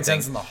more fucking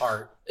sense than the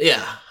heart.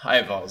 Yeah,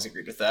 I've always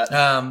agreed with that.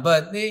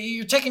 But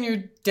you're taking your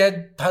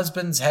dead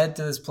husband's head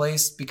to this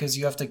place because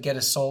you have to get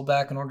his soul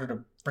back in order to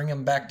bring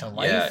him back to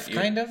life,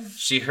 kind of?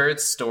 She heard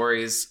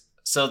stories.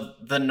 So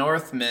the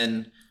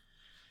Northmen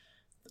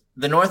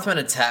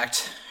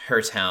attacked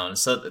her town.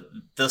 So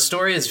the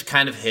story is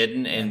kind of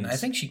hidden. And I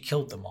think she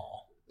killed them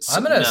all.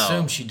 I'm going to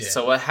assume she did.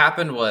 So what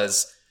happened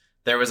was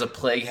there was a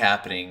plague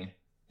happening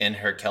in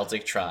her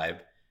Celtic tribe,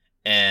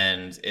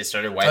 and it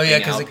started wiping out people. Oh, yeah,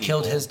 because it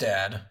killed his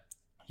dad.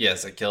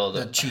 Yes, it killed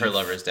her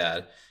lover's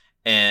dad.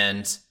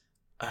 And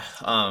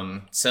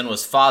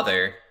Senua's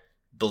father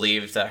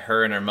believed that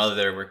her and her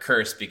mother were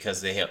cursed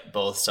because they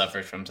both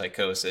suffered from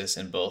psychosis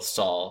and both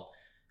saw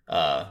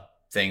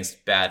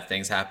bad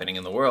things happening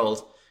in the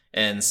world.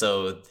 And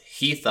so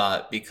he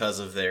thought because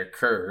of their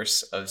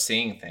curse of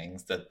seeing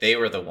things that they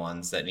were the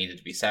ones that needed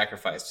to be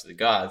sacrificed to the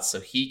gods. So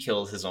he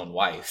killed his own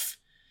wife.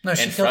 No,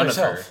 she killed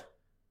herself.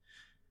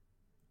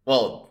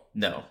 Well,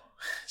 no.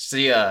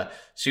 She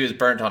was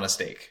burnt on a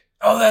stake.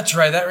 Oh, that's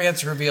right. That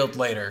gets revealed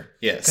later.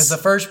 Yes. Because the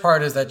first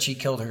part is that she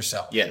killed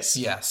herself. Yes.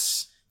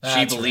 Yes.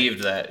 She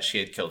believed that she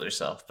had killed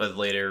herself, but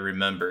later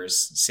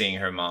remembers seeing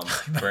her mom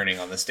burning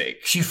on the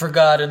stake. She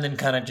forgot and then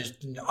kind of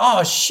just,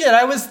 oh shit,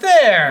 I was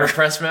there.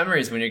 Repressed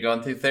memories. When you're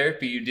going through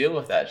therapy, you deal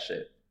with that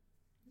shit.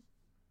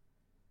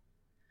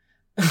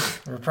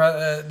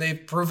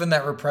 They've proven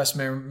that repressed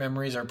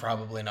memories are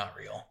probably not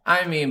real.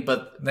 I mean,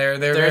 but there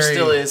very,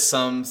 still is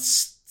some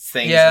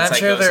things yeah, in I'm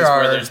sure psychosis there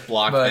are, where there's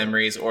blocked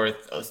memories or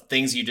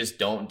things you just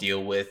don't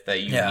deal with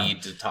that you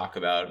need to talk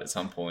about at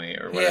some point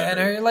or whatever. Yeah, and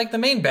her, like the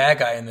main bad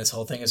guy in this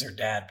whole thing is her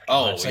dad.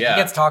 Much. Like, yeah,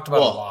 he gets talked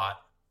about a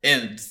lot.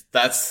 And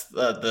that's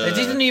It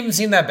didn't even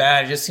seem that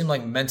bad. It just seemed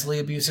like mentally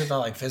abusive, not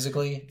like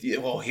physically. Yeah,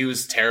 well, he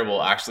was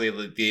terrible. Actually,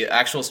 the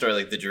actual story,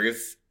 like the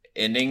Druth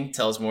ending,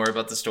 tells more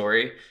about the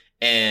story,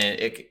 and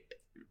it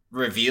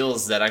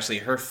reveals that actually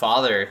her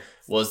father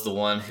was the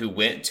one who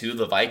went to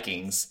the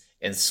Vikings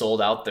and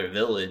sold out their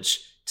village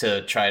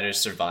to try to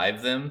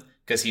survive them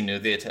because he knew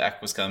the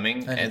attack was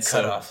coming, and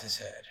cut off his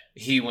head.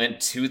 He went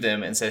to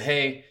them and said,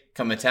 "Hey,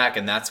 come attack!"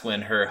 And that's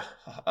when her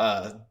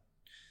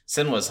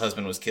Senua's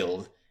husband was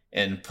killed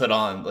and put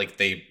on like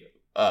they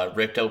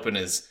ripped open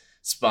his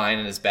spine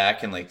and his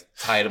back and like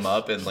tied him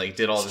up and like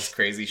did all this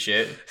crazy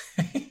shit.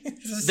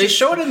 They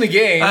show it in the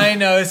game. I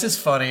know, it's just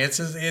funny. It's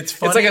funny.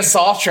 It's like a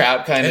soft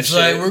trap kind of shit.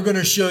 It's like, we're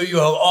gonna show you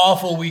how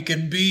awful we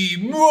can be.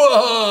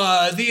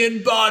 Mwah, the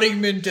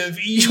embodiment of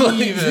evil.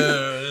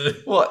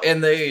 Well,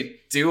 and they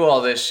do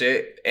all this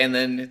shit, and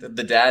then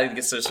the dad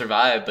gets to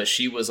survive, but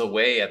she was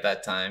away at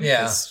that time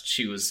because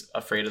she was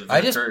afraid of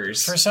the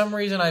curse. For some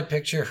reason, I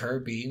picture her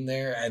being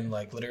there and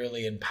like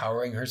literally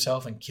empowering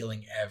herself and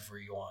killing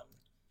everyone.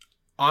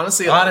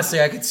 Honestly,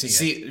 I could see it.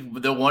 See,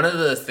 one of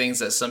the things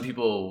that some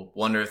people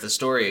wonder if the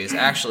story is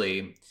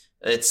actually,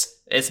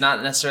 it's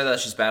not necessarily that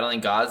she's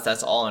battling gods.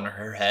 That's all in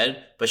her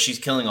head, but she's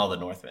killing all the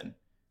Northmen.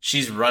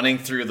 She's running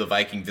through the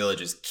Viking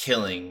villages,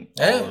 killing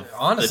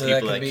all of the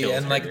people that killed her.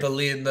 And like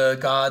the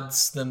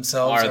gods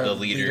themselves are the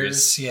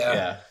leaders.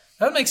 Yeah,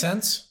 that makes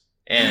sense.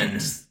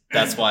 And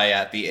that's why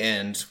at the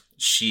end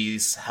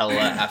she's Hela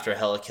after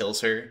Hela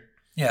kills her.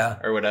 Yeah,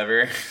 or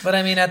whatever. But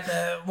I mean,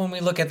 when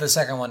we look at the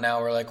second one now,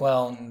 we're like,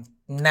 well,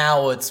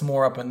 now it's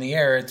more up in the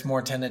air. It's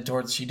more tended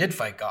towards she did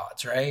fight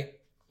gods, right?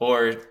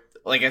 Or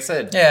like I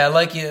said, yeah,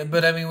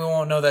 but I mean, we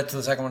won't know that till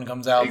the second one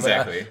comes out.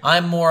 Exactly. But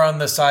I'm more on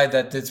the side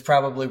that it's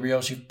probably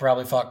real. She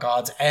probably fought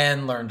gods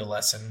and learned a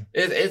lesson.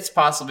 It's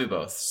possibly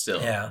both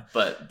still. Yeah.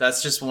 But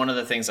that's just one of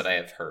the things that I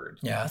have heard.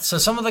 Yeah. So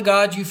some of the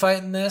gods you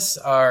fight in this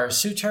are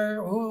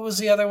Sutur. Who was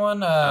the other one?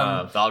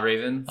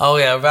 Valraven. Oh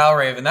yeah,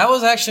 Valraven. That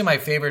was actually my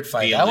favorite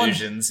fight. The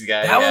illusions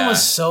guy. That one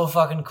was so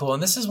fucking cool.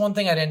 And this is one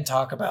thing I didn't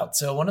talk about.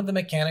 So one of the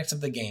mechanics of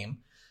the game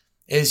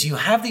is you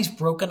have these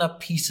broken up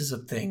pieces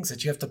of things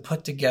that you have to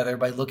put together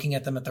by looking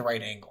at them at the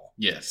right angle.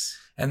 Yes.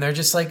 And they're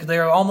just like,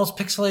 they're almost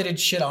pixelated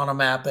shit on a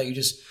map that you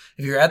just,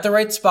 if you're at the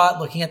right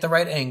spot, looking at the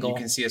right angle. You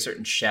can see a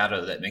certain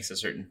shadow that makes a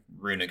certain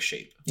runic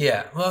shape.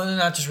 Yeah. Well,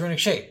 not just runic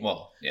shape.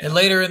 Well, yeah. And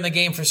later in the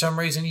game, for some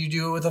reason, you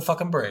do it with a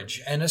fucking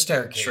bridge and a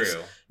staircase.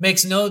 True.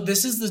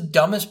 This is the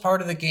dumbest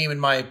part of the game, in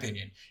my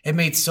opinion. It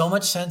made so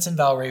much sense in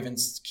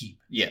Valraven's keep.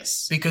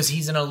 Yes. Because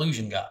he's an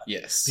illusion god.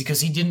 Yes.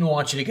 Because he didn't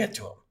want you to get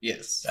to him.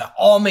 Yes. That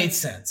all made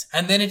sense.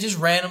 And then it just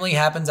randomly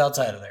happens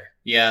outside of there.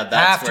 Yeah,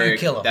 that's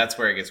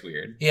where it gets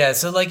weird. Yeah,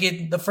 so like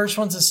the first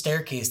one's a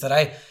staircase that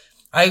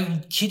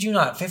I kid you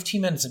not, 15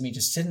 minutes of me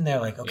just sitting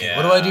there like, okay,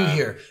 what do I do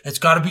here? It's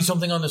got to be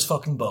something on this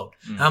fucking boat.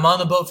 I'm on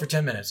the boat for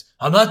 10 minutes.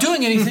 I'm not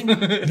doing anything.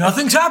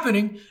 Nothing's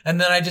happening. And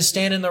then I just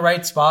stand in the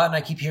right spot and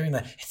I keep hearing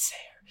that, it's there.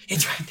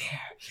 It's right there.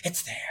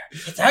 It's there.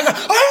 It's there. I know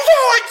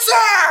it's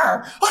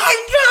there.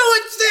 I know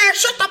it's there.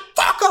 Shut the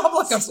fuck up.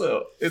 Like,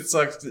 so it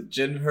sucks that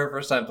Jen, her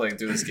first time playing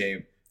through this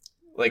game,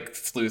 like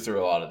flew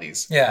through a lot of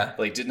these. Yeah.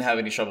 Like didn't have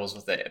any troubles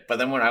with it. But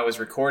then when I was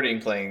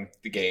recording playing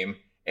the game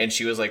and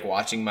she was like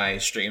watching my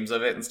streams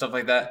of it and stuff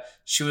like that,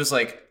 she was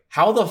like,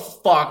 how the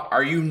fuck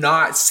are you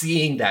not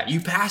seeing that? You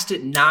passed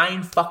it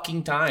 9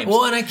 fucking times.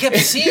 Well, and I kept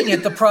seeing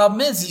it. The problem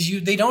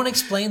is they don't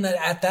explain that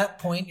at that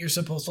point you're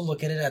supposed to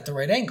look at it at the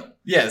right angle.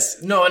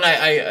 Yes. No, and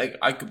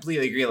I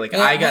completely agree. Like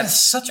I got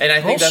such and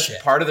I think bullshit.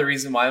 that's part of the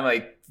reason why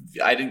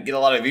I didn't get a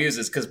lot of views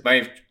is because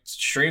my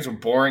streams were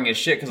boring as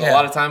shit. Because a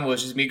lot of time it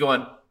was just me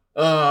going,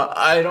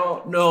 I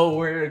don't know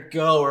where to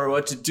go or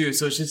what to do.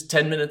 So it's just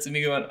 10 minutes of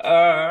me going,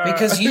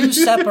 Because you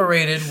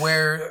separated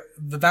where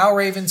the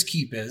Valraven's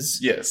keep is.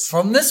 Yes.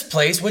 From this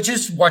place, which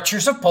is what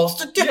you're supposed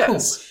to do.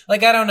 Yes.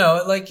 Like, I don't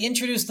know. Like,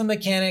 introduce the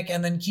mechanic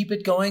and then keep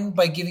it going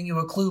by giving you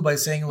a clue by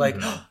saying, like,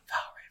 Valraven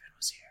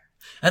was here.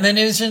 And then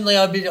instantly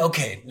I'd be,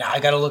 okay, now I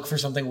gotta look for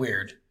something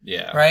weird.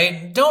 Yeah.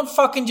 Right? Don't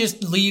fucking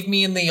just leave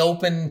me in the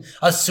open,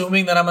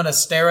 assuming that I'm gonna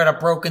stare at a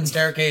broken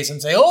staircase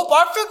and say, oh,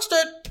 I fixed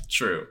it.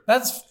 True.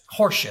 That's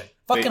horseshit.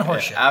 Fucking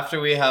horseshit. After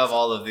we have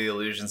all of the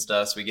illusion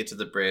stuff, so we get to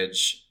the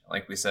bridge,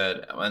 like we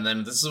said. And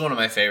then this is one of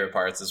my favorite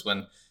parts, is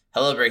when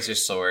Hela breaks her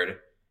sword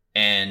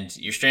and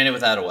you're stranded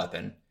without a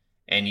weapon.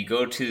 And you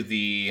go to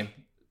the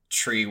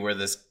tree where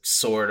this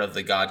sword of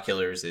the god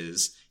killers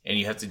is. and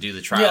you have to do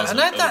the trials. Yeah, and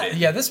I with thought,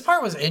 Odin. this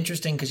part was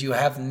interesting because you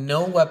have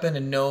no weapon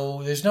and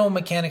there's no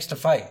mechanics to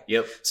fight.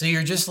 Yep. So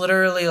you're just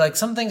literally like,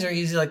 some things are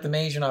easy, like the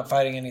maze, you're not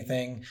fighting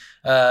anything.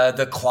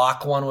 The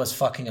clock one was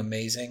fucking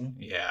amazing.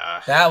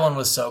 Yeah. That one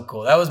was so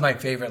cool. That was my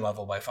favorite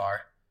level by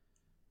far.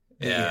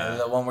 Yeah.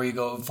 The one where you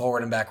go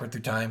forward and backward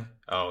through time.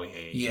 Oh,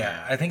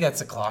 Yeah, I think that's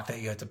the clock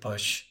that you have to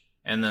push.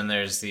 And then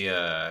there's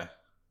the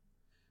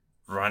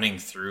running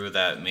through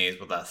that maze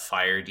with that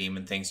fire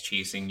demon things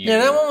chasing you. Yeah,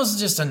 that one was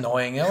just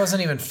annoying. That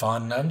wasn't even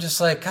fun. I'm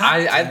just like, God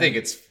I damn. think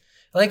it's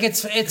Like,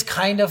 it's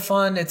kind of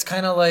fun. It's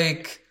kind of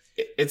like...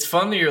 it's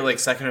fun that you're like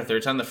second or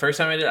third time. The first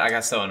time I did it, I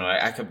got so annoyed.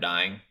 I kept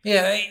dying.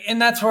 Yeah,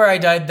 and that's where I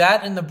died.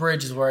 That and the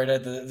bridge is where I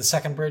died. The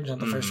second bridge, not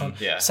the first one.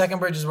 Yeah. Second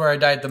bridge is where I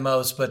died the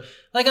most. But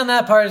like on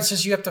that part, it's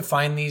just you have to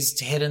find these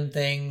hidden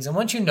things. And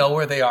once you know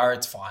where they are,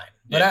 it's fine.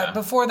 But Yeah.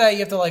 before that, you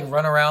have to like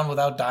run around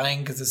without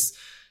dying because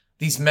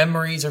these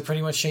memories are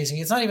pretty much chasing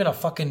you. It's not even a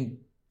fucking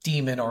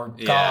demon or god.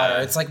 Yeah.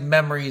 Or it's like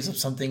memories of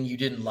something you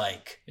didn't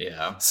like.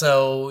 Yeah.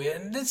 So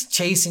and it's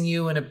chasing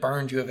you and it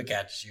burns you if it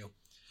catches you.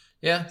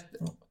 Yeah.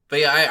 But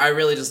yeah, I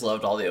really just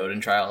loved all the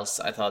Odin trials.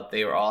 I thought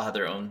they were all had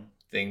their own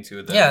thing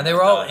to them. Yeah, they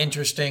were all I thought-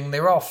 interesting. They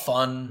were all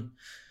fun.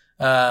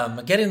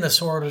 Getting the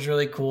sword was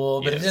really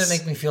cool, but it Yes. didn't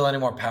make me feel any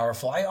more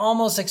powerful. I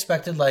almost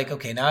expected like,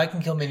 okay, now I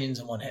can kill minions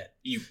in one hit.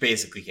 You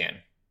basically can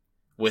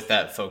with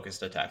that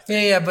focused attack.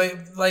 Yeah, but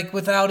like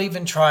without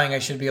even trying, I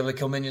should be able to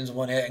kill minions in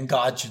one hit, and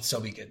God should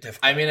still be difficult.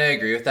 I mean, I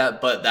agree with that,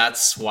 but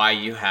that's why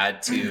you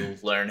had to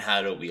learn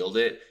how to wield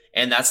it.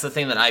 And that's the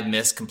thing that I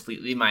missed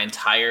completely my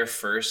entire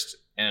first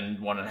and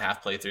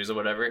 1.5 playthroughs or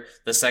whatever.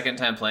 The second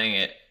time playing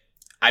it,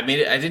 I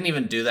didn't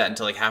even do that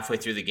until like halfway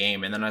through the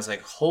game. And then I was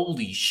like,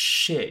 holy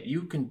shit,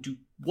 you can do,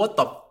 what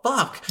the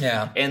fuck?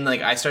 Yeah. And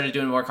like, I started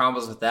doing more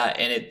combos with that,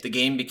 and the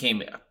game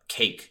became a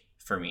cake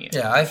for me.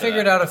 Yeah, I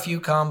figured out a few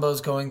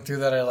combos going through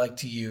that I like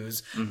to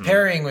use. Mm-hmm.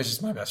 Parrying was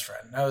just my best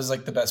friend. That was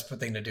like the best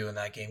thing to do in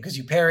that game because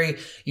you parry,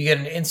 you get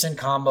an instant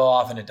combo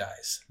off, and it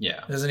dies.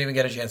 Yeah. It doesn't even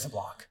get a chance to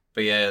block.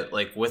 But yeah,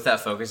 like with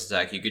that focus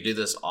attack, you could do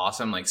this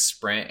awesome like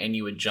sprint, and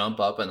you would jump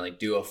up and like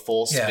do a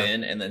full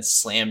spin and then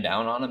slam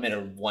down on them and a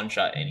one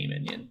shot any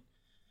minion.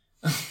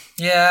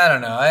 Yeah, I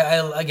don't know.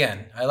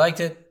 I liked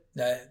it.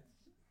 I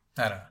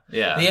don't know.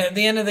 Yeah.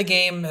 The end of the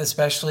game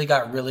especially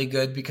got really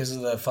good because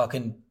of the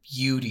fucking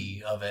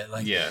beauty of it.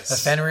 Like Yes. the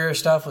Fenrir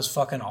stuff was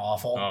fucking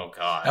awful. Oh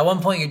god. At one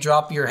point you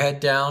drop your head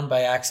down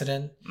by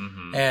accident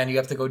Mm-hmm. and you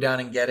have to go down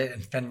and get it,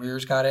 and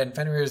Fenrir's got it. And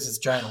Fenrir is this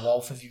giant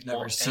wolf if you've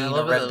never seen and I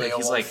a love red that, like,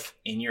 Beowulf. he's like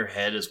in your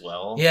head as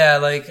well. Yeah,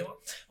 like,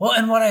 well,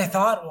 and what I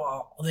thought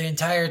the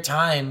entire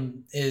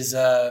time is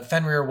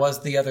Fenrir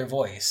was the other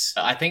voice.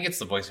 I think it's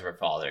the voice of her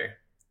father.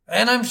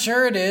 And I'm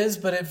sure it is,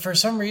 but for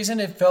some reason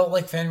it felt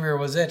like Fenrir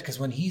was it, because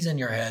when he's in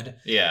your head,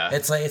 Yeah.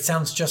 it's like it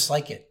sounds just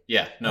like it.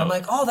 Yeah. No. I'm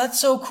like, oh, that's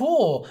so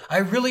cool. I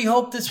really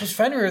hope this was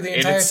Fenrir the And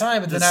entire it's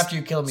time, but then this- after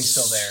you kill him, he's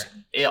still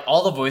there.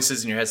 All the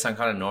voices in your head sound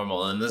kind of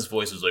normal, and this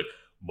voice is like,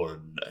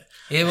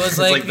 It was it's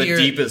like, like the your-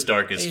 deepest,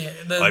 darkest. Yeah,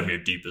 I'm your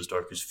deepest,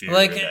 darkest fear,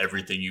 like, and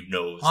everything you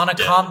know is on a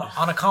dead.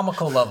 on a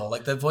comical level.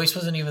 Like the voice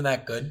wasn't even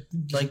that good,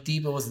 like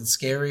deep. It wasn't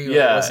scary. Or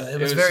Yeah, it was it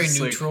was very just,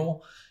 like-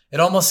 neutral. It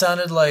almost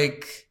sounded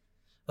like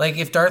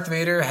if Darth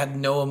Vader had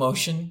no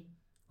emotion.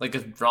 Like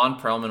if Ron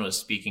Perlman was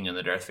speaking in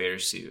the Darth Vader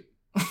suit.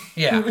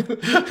 Yeah,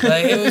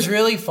 like it was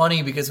really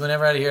funny because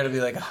whenever I'd hear it, I'd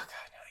be like, "Oh God,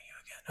 not you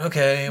again."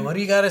 Okay, what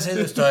do you got to say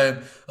this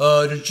time?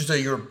 Did you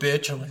say you're a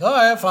bitch? I'm like, "All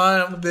right,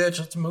 fine, I'm a bitch.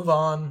 Let's move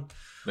on.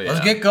 But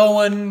Let's yeah. get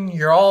going.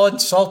 You're all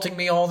insulting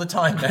me all the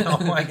time now.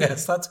 I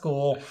guess that's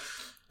cool."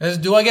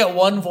 Do I get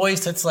one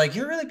voice that's like,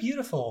 "You're really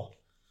beautiful"?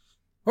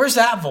 Where's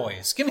that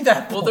voice? Give me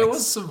that voice. Well, there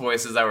was some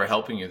voices that were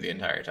helping you the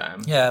entire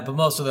time. Yeah, but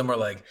most of them were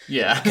like,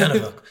 Yeah.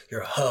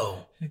 you're a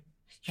hoe.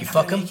 You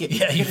fuck him?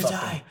 Yeah, you fuck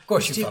him. Of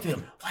course you fuck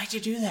him. Why'd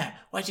you do that?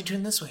 Why'd you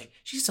turn this way?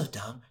 She's so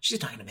dumb.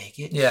 She's not gonna make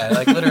it. Yeah,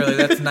 like literally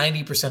that's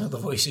 90% of the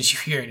voices you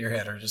hear in your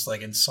head are just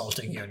like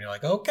insulting you, and you're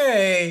like,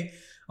 okay,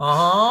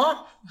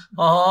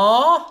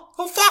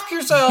 go fuck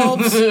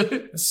yourselves.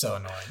 It's so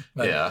annoying.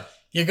 But Yeah.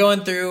 you're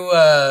going through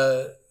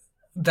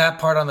that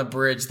part on the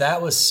bridge.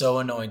 That was so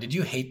annoying. Did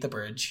you hate the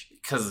bridge?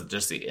 Because of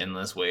just the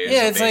endless waves.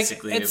 Yeah, of it's like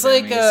basically it's of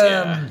like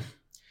enemies,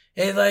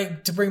 it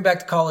like to bring back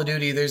to Call of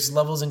Duty. There's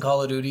levels in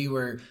Call of Duty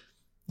where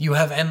you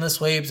have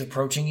endless waves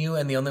approaching you,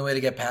 and the only way to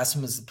get past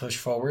them is to push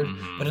forward.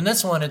 Mhm. But in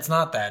this one, it's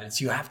not that. It's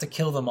you have to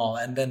kill them all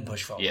and then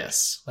push forward.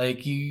 Yes.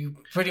 Like you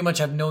pretty much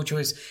have no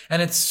choice,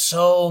 and it's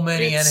so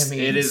many enemies.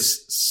 It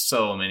is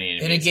so many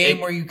enemies. in a game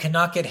where you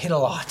cannot get hit a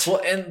lot.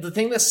 Well, and the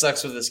thing that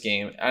sucks with this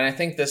game, and I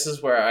think this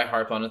is where I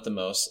harp on it the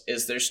most,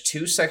 is there's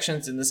 2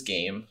 sections in this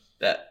game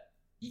that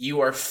you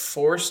are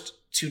forced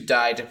to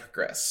die to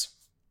progress.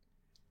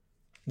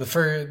 The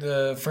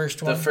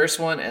first one. The first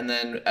one, and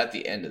then at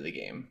the end of the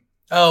game.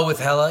 Oh, with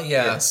Hela,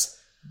 yeah. Yes.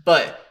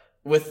 But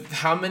with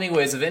how many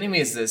waves of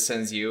enemies this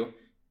sends you,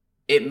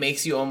 it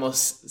makes you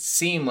almost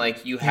seem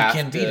like you have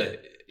can to beat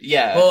it.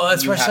 Yeah. Well, you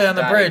especially have on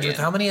the to die bridge, again. with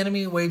how many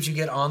enemy waves you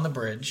get on the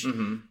bridge,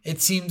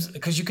 it seems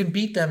because you can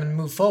beat them and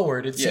move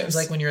forward. It seems Yes.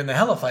 like when you're in the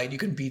Hela fight, you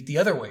can beat the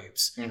other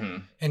waves,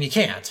 and you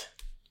can't.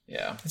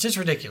 Yeah. It's just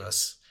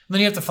ridiculous. then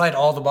you have to fight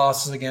all the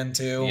bosses again,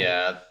 too.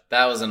 Yeah,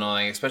 that was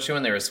annoying, especially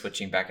when they were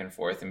switching back and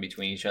forth in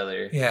between each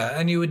other. Yeah,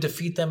 and you would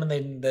defeat them,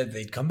 and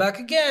they'd come back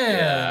again.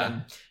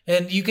 Yeah.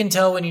 And you can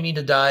tell when you need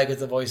to die because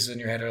the voices in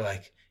your head are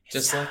like,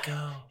 Just let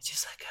go.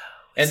 Just let go.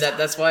 And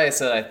that's why I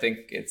said I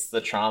think it's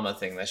the trauma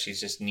thing that she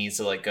just needs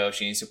to let go.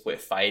 She needs to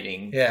quit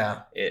fighting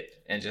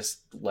it and just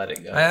let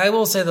it go. I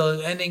will say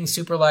the ending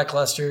super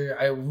lackluster.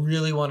 I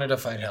really wanted to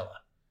fight Hela.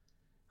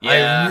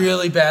 Yeah. I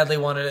really badly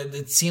wanted it.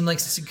 It seemed like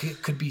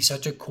it could be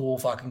such a cool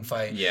fucking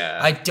fight. Yeah.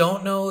 I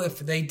don't know if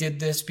they did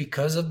this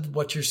because of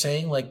what you're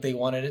saying. Like they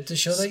wanted it to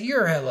show that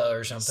you're Hela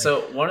or something.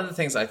 So one of the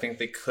things I think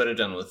they could have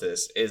done with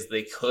this is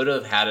they could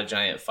have had a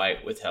giant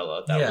fight with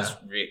Hela that was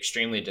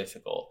extremely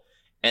difficult.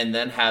 And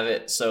then have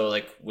it so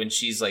like when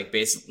she's like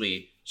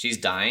basically she's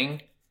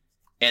dying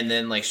and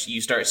then like you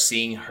start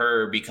seeing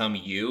her become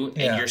you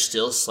and you're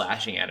still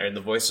slashing at her and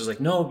the voice is like,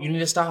 no, you need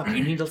to stop.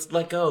 You need to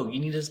let go. You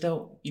need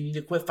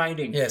to quit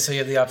fighting. Yeah, so you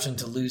have the option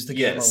to lose the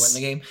game or win the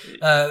game.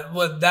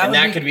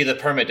 That could be the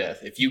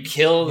permadeath. If you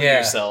kill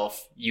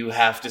yourself, you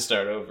have to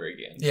start over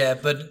again. Yeah,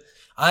 but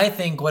I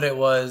think what it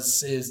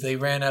was is they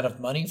ran out of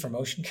money for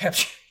motion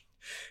capture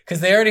because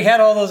they already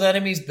had all those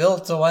enemies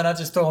built, so why not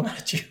just throw them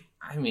at you?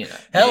 I mean,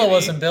 Hela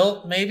wasn't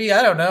built. Maybe,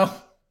 I don't know.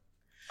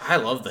 I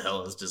love the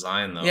Hela's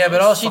design though. Yeah, but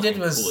all she did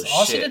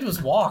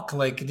was walk.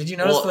 Like, did you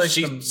notice?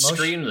 She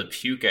screamed the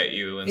puke at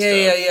you and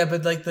stuff. Yeah.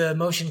 But like the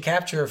motion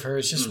capture of her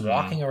is just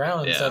walking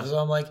around and stuff. So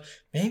I'm like,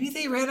 maybe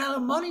they ran out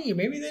of money.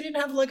 Maybe they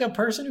didn't have like a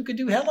person who could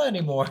do Hela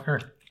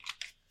anymore.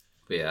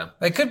 Yeah.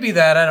 It could be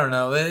that. I don't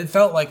know. It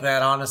felt like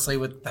that, honestly,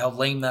 with how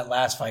lame that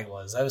last fight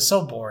was. I was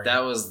so boring.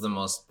 That was the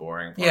most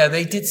boring part. Yeah,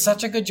 they did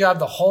such a good job.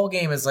 The whole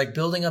game is like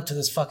building up to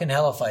this fucking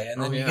Hela fight,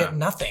 and then you get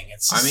nothing.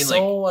 It's just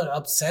so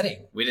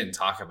upsetting. We didn't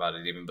talk about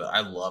it even, but I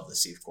love the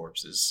Sea of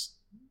Corpses.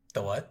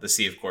 The what? The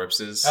Sea of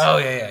Corpses. Oh,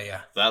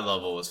 yeah. That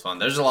level was fun.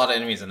 There's a lot of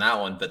enemies in that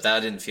one, but that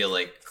didn't feel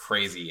like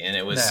crazy. And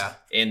it was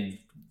in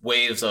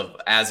waves of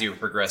as you were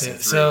progressing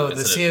through. So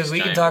the Sea of,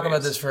 we can talk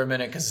about this for a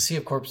minute because the Sea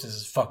of Corpses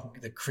is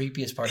fucking the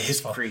creepiest part of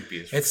this. It's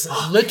creepy as fuck.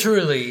 It's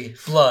literally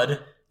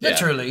blood,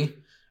 literally,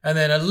 and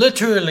then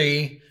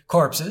literally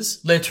corpses,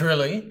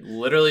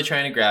 literally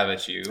trying to grab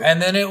at you,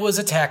 and then it was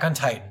Attack on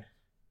Titan.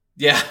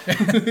 Yeah,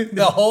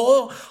 the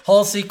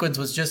whole sequence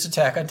was just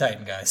Attack on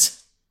Titan,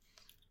 guys.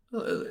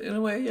 In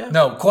a way, yeah.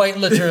 No, quite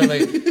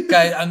literally,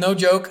 guys. No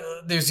joke.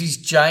 There's these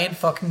giant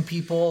fucking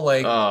people,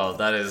 like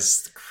that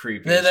is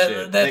creepy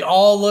that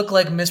all look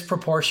like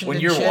misproportioned. When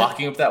you're shit.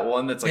 walking up that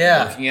one that's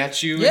like looking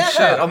at you and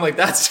shit, I'm like,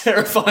 that's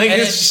terrifying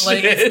and as shit.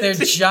 Like, they're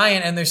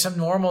giant, and there's some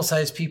normal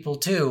sized people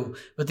too,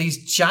 but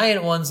these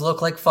giant ones look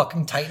like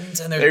fucking titans,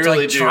 and they're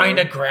really like trying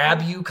to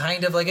grab you,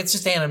 kind of like it's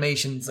just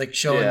animations like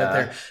showing that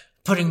they're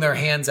putting their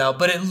hands out,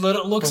 but it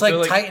looks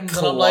like titans.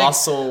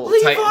 Colossal and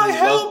I'm like, Levi,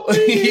 help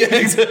me! Yeah,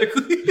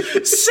 exactly.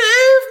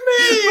 Save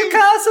me,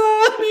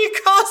 Mikasa!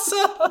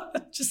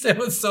 Just it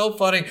was so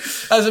funny.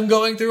 As I'm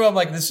going through, I'm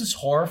like, this is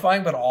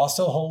horrifying, but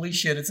also holy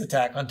shit, it's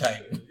Attack on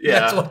Titan.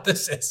 Yeah, that's what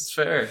this is. It's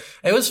fair.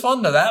 It was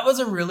fun though. That was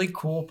a really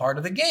cool part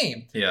of the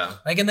game. Yeah,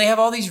 like, and they have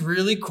all these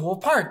really cool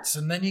parts,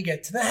 and then you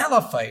get to the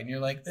Hela fight, and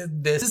you're like,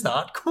 this is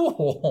not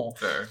cool.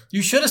 Fair.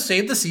 You should have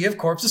saved the Sea of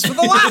Corpses for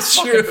the last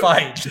fucking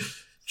fight.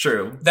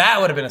 True.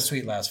 That would have been a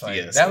sweet last fight.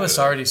 Yes, that was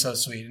already so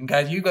sweet. And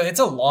guys, it's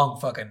a long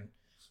fucking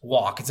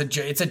walk. It's a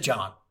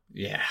jaunt.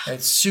 Yeah.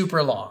 It's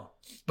super long.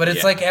 But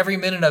it's like every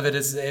minute of it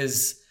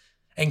is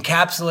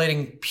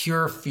encapsulating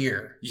pure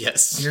fear.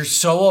 Yes. You're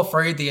so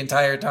afraid the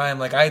entire time.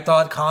 Like I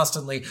thought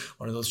constantly,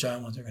 one of those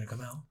giant ones are going to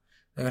come out.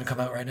 They're going to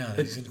come out right now.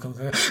 He's going to come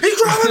out.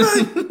 He's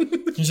grabbing me!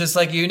 It's just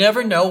like, you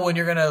never know when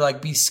you're going to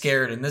like be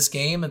scared. In this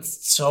game,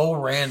 it's so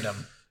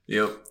random.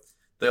 Yep.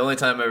 The only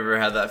time I've ever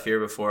had that fear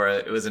before,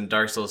 it was in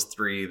Dark Souls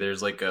 3.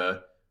 There's like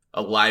a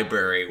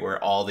library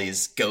where all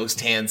these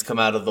ghost hands come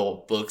out of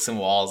the books and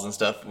walls and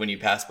stuff when you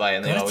pass by,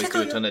 and they always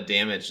do a ton of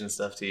damage and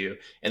stuff to you.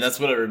 And that's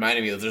what it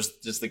reminded me of. There's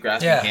just the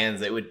grasping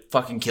hands that would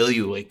fucking kill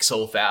you like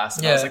so fast.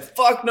 And I was like,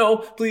 fuck no,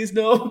 please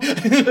no.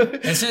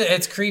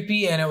 It's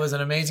creepy, and it was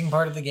an amazing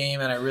part of the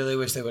game, and I really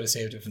wish they would have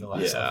saved it for the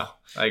last one.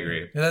 I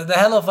agree. The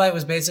Hela fight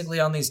was basically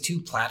on these two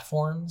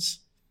platforms.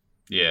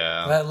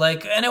 Yeah.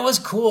 And it was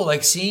cool,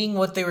 like seeing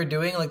what they were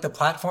doing, like the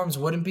platforms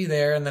wouldn't be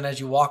there, and then as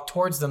you walk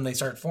towards them, they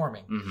start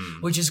forming,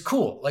 which is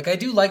cool. Like I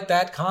do like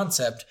that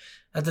concept.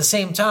 At the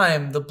same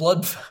time, the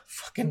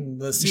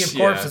Sea of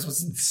Corpses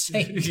was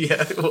insane.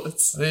 Yeah, it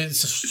was. They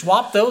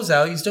swap those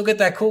out. You still get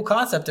that cool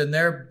concept in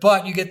there,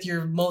 but you get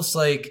your most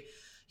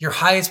your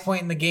highest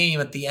point in the game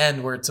at the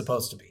end where it's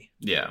supposed to be.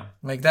 Yeah.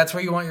 Like, that's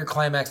where you want your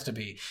climax to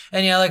be.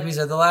 And yeah, like we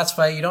said, the last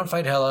fight, you don't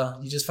fight Hela.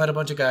 You just fight a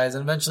bunch of guys,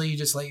 and eventually you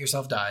just let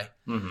yourself die.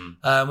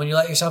 When you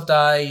let yourself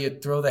die, you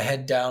throw the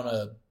head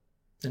down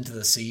into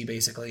the sea,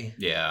 basically.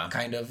 Yeah.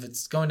 Kind of.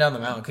 It's going down the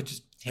mountain. It could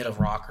just hit a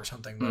rock or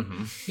something, but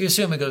you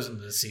assume it goes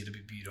into the sea to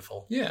be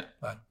beautiful. Yeah.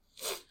 But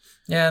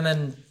yeah, and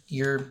then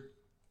you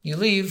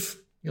leave.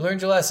 You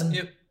learned your lesson.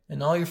 Yep.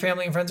 And all your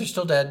family and friends are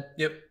still dead.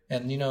 Yep.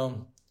 And,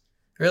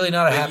 really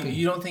not a happy...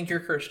 You don't think you're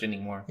cursed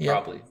anymore,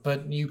 probably.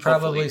 But you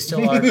probably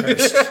still are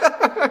cursed.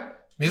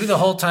 Maybe the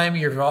whole time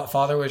your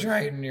father was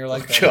right, and you're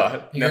like,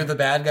 you're the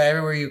bad guy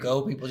everywhere you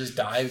go. People just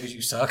die because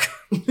you suck.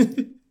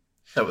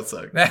 That would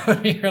suck. That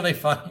would be really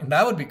funny.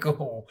 That would be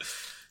cool.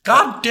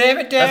 God damn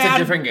it, Dad! That's a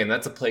different game.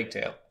 That's a Plague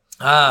Tale.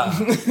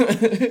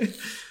 But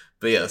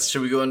yes,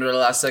 should we go into the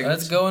last segment?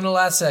 Let's go into the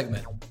last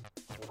segment.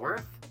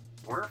 Worth,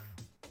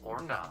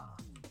 or not?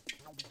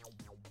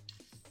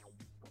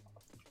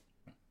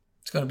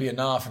 It's going to be a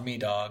nah for me,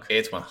 dog.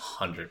 It's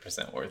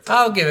 100% worth it.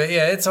 I'll give it.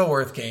 Yeah, it's a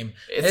worth game.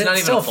 It's not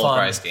even a full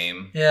price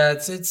game. Yeah,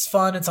 it's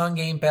fun. It's on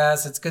Game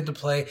Pass. It's good to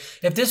play.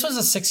 If this was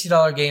a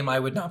 $60 game, I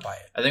would not buy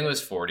it. I think it was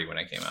 $40 when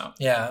it came out.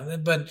 Yeah,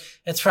 but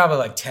it's probably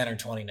like 10 or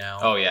 20 now.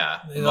 Oh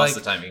yeah, most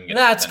of the time you can get.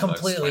 That's $10,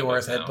 completely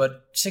worth it. now.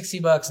 But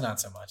 $60, not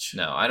so much.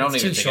 No, I don't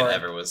even think it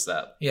ever was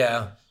that.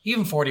 Yeah,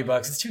 even $40,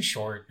 it's too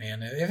short,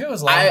 man. If it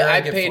was longer,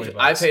 I paid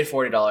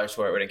 $40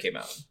 for it when it came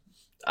out.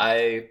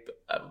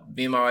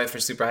 Me and my wife were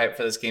super hyped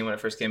for this game when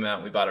it first came out.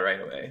 And we bought it right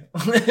away.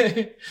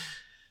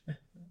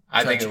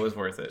 I think it was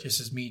worth it.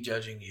 Just as me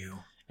judging you.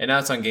 And now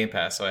it's on Game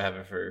Pass, so I have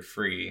it for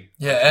free.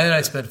 Yeah, and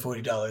I spent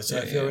 $40, so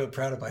I feel real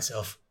proud of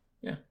myself.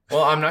 Yeah.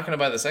 Well, I'm not going to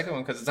buy the second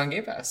one because it's on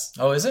Game Pass.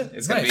 Oh, is it?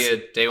 It's going to be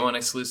a day one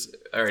exclusive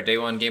or a day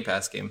one Game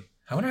Pass game.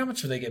 I wonder how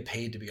much do they get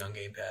paid to be on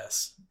Game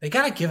Pass? They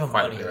got to give them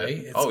money,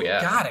 right?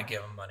 Got to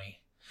give them money.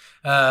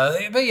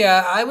 But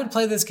yeah, I would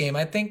play this game.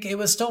 I think it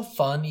was still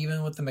fun,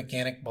 even with the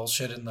mechanic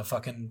bullshit and the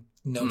fucking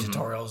no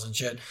tutorials and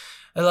shit.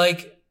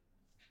 Like,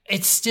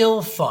 it's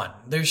still fun.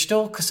 There's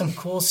still some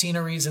cool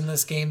sceneries in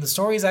this game. The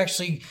story is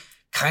actually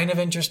kind of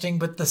interesting,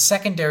 but the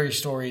secondary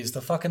stories,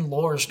 the fucking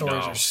lore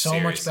stories are so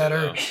much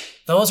better. No.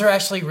 Those are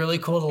actually really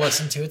cool to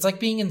listen to. It's like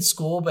being in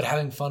school, but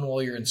having fun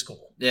while you're in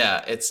school.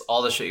 Yeah, it's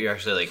all the shit you're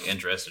actually like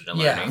interested in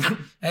learning. Yeah,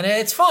 and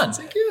it's fun. It's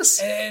like, yes.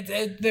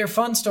 They're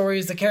fun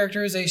stories. The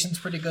characterization's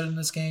pretty good in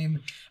this game.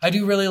 I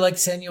do really like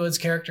Senua's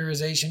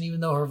characterization,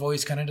 even though her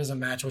voice kind of doesn't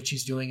match what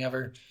she's doing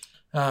ever.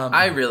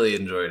 I really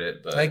enjoyed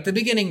it, but like the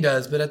beginning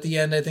does, but at the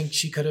end, I think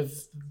she could have,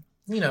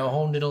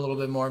 honed in a little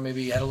bit more.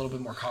 Maybe had a little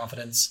bit more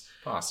confidence.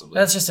 Possibly.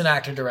 That's just an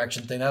actor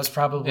direction thing. That was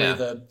probably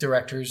the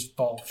director's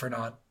fault for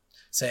not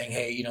saying,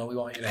 "Hey, we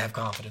want you to have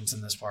confidence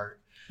in this part."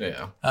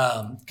 Yeah.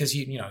 Because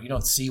you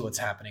don't see what's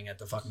happening at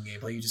the fucking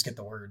gameplay. You just get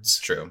the words.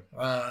 True.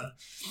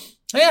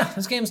 Yeah,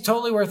 this game's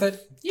totally worth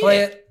it. Yeah. Play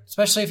it,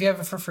 especially if you have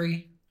it for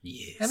free.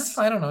 Yes.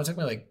 And I don't know. It took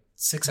me like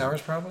 6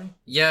 hours probably.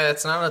 Yeah,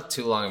 it's not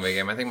too long of a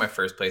game. I think my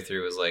first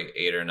playthrough was like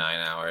 8 or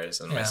 9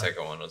 hours, and my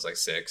second one was like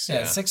 6.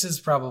 Yeah, 6 is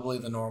probably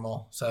the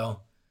normal.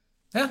 So.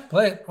 Yeah,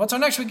 play it. What's our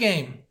next week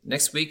game?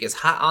 Next week is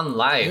Hot on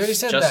Life. You already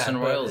said Justin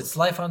that, Roiles. It's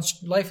Life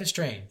is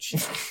Strange.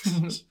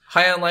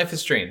 High on Life is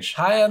Strange.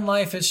 High on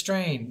Life is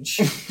Strange.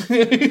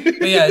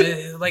 But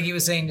yeah, like he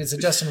was saying, it's a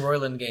Justin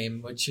Roiland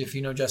game, which if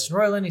you know Justin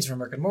Roiland, he's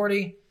from Rick and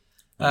Morty.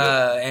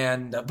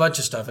 And a bunch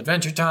of stuff.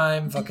 Adventure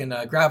Time, fucking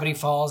Gravity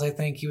Falls, I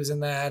think he was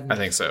in that. I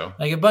think so.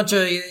 Like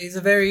he's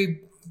a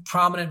very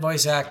prominent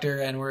voice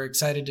actor, and we're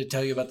excited to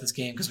tell you about this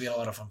game because we had a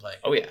lot of fun playing.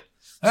 Oh, yeah.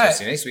 All right.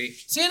 See you next week.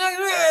 See you next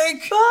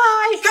week.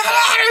 Bye. Get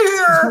out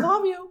of here.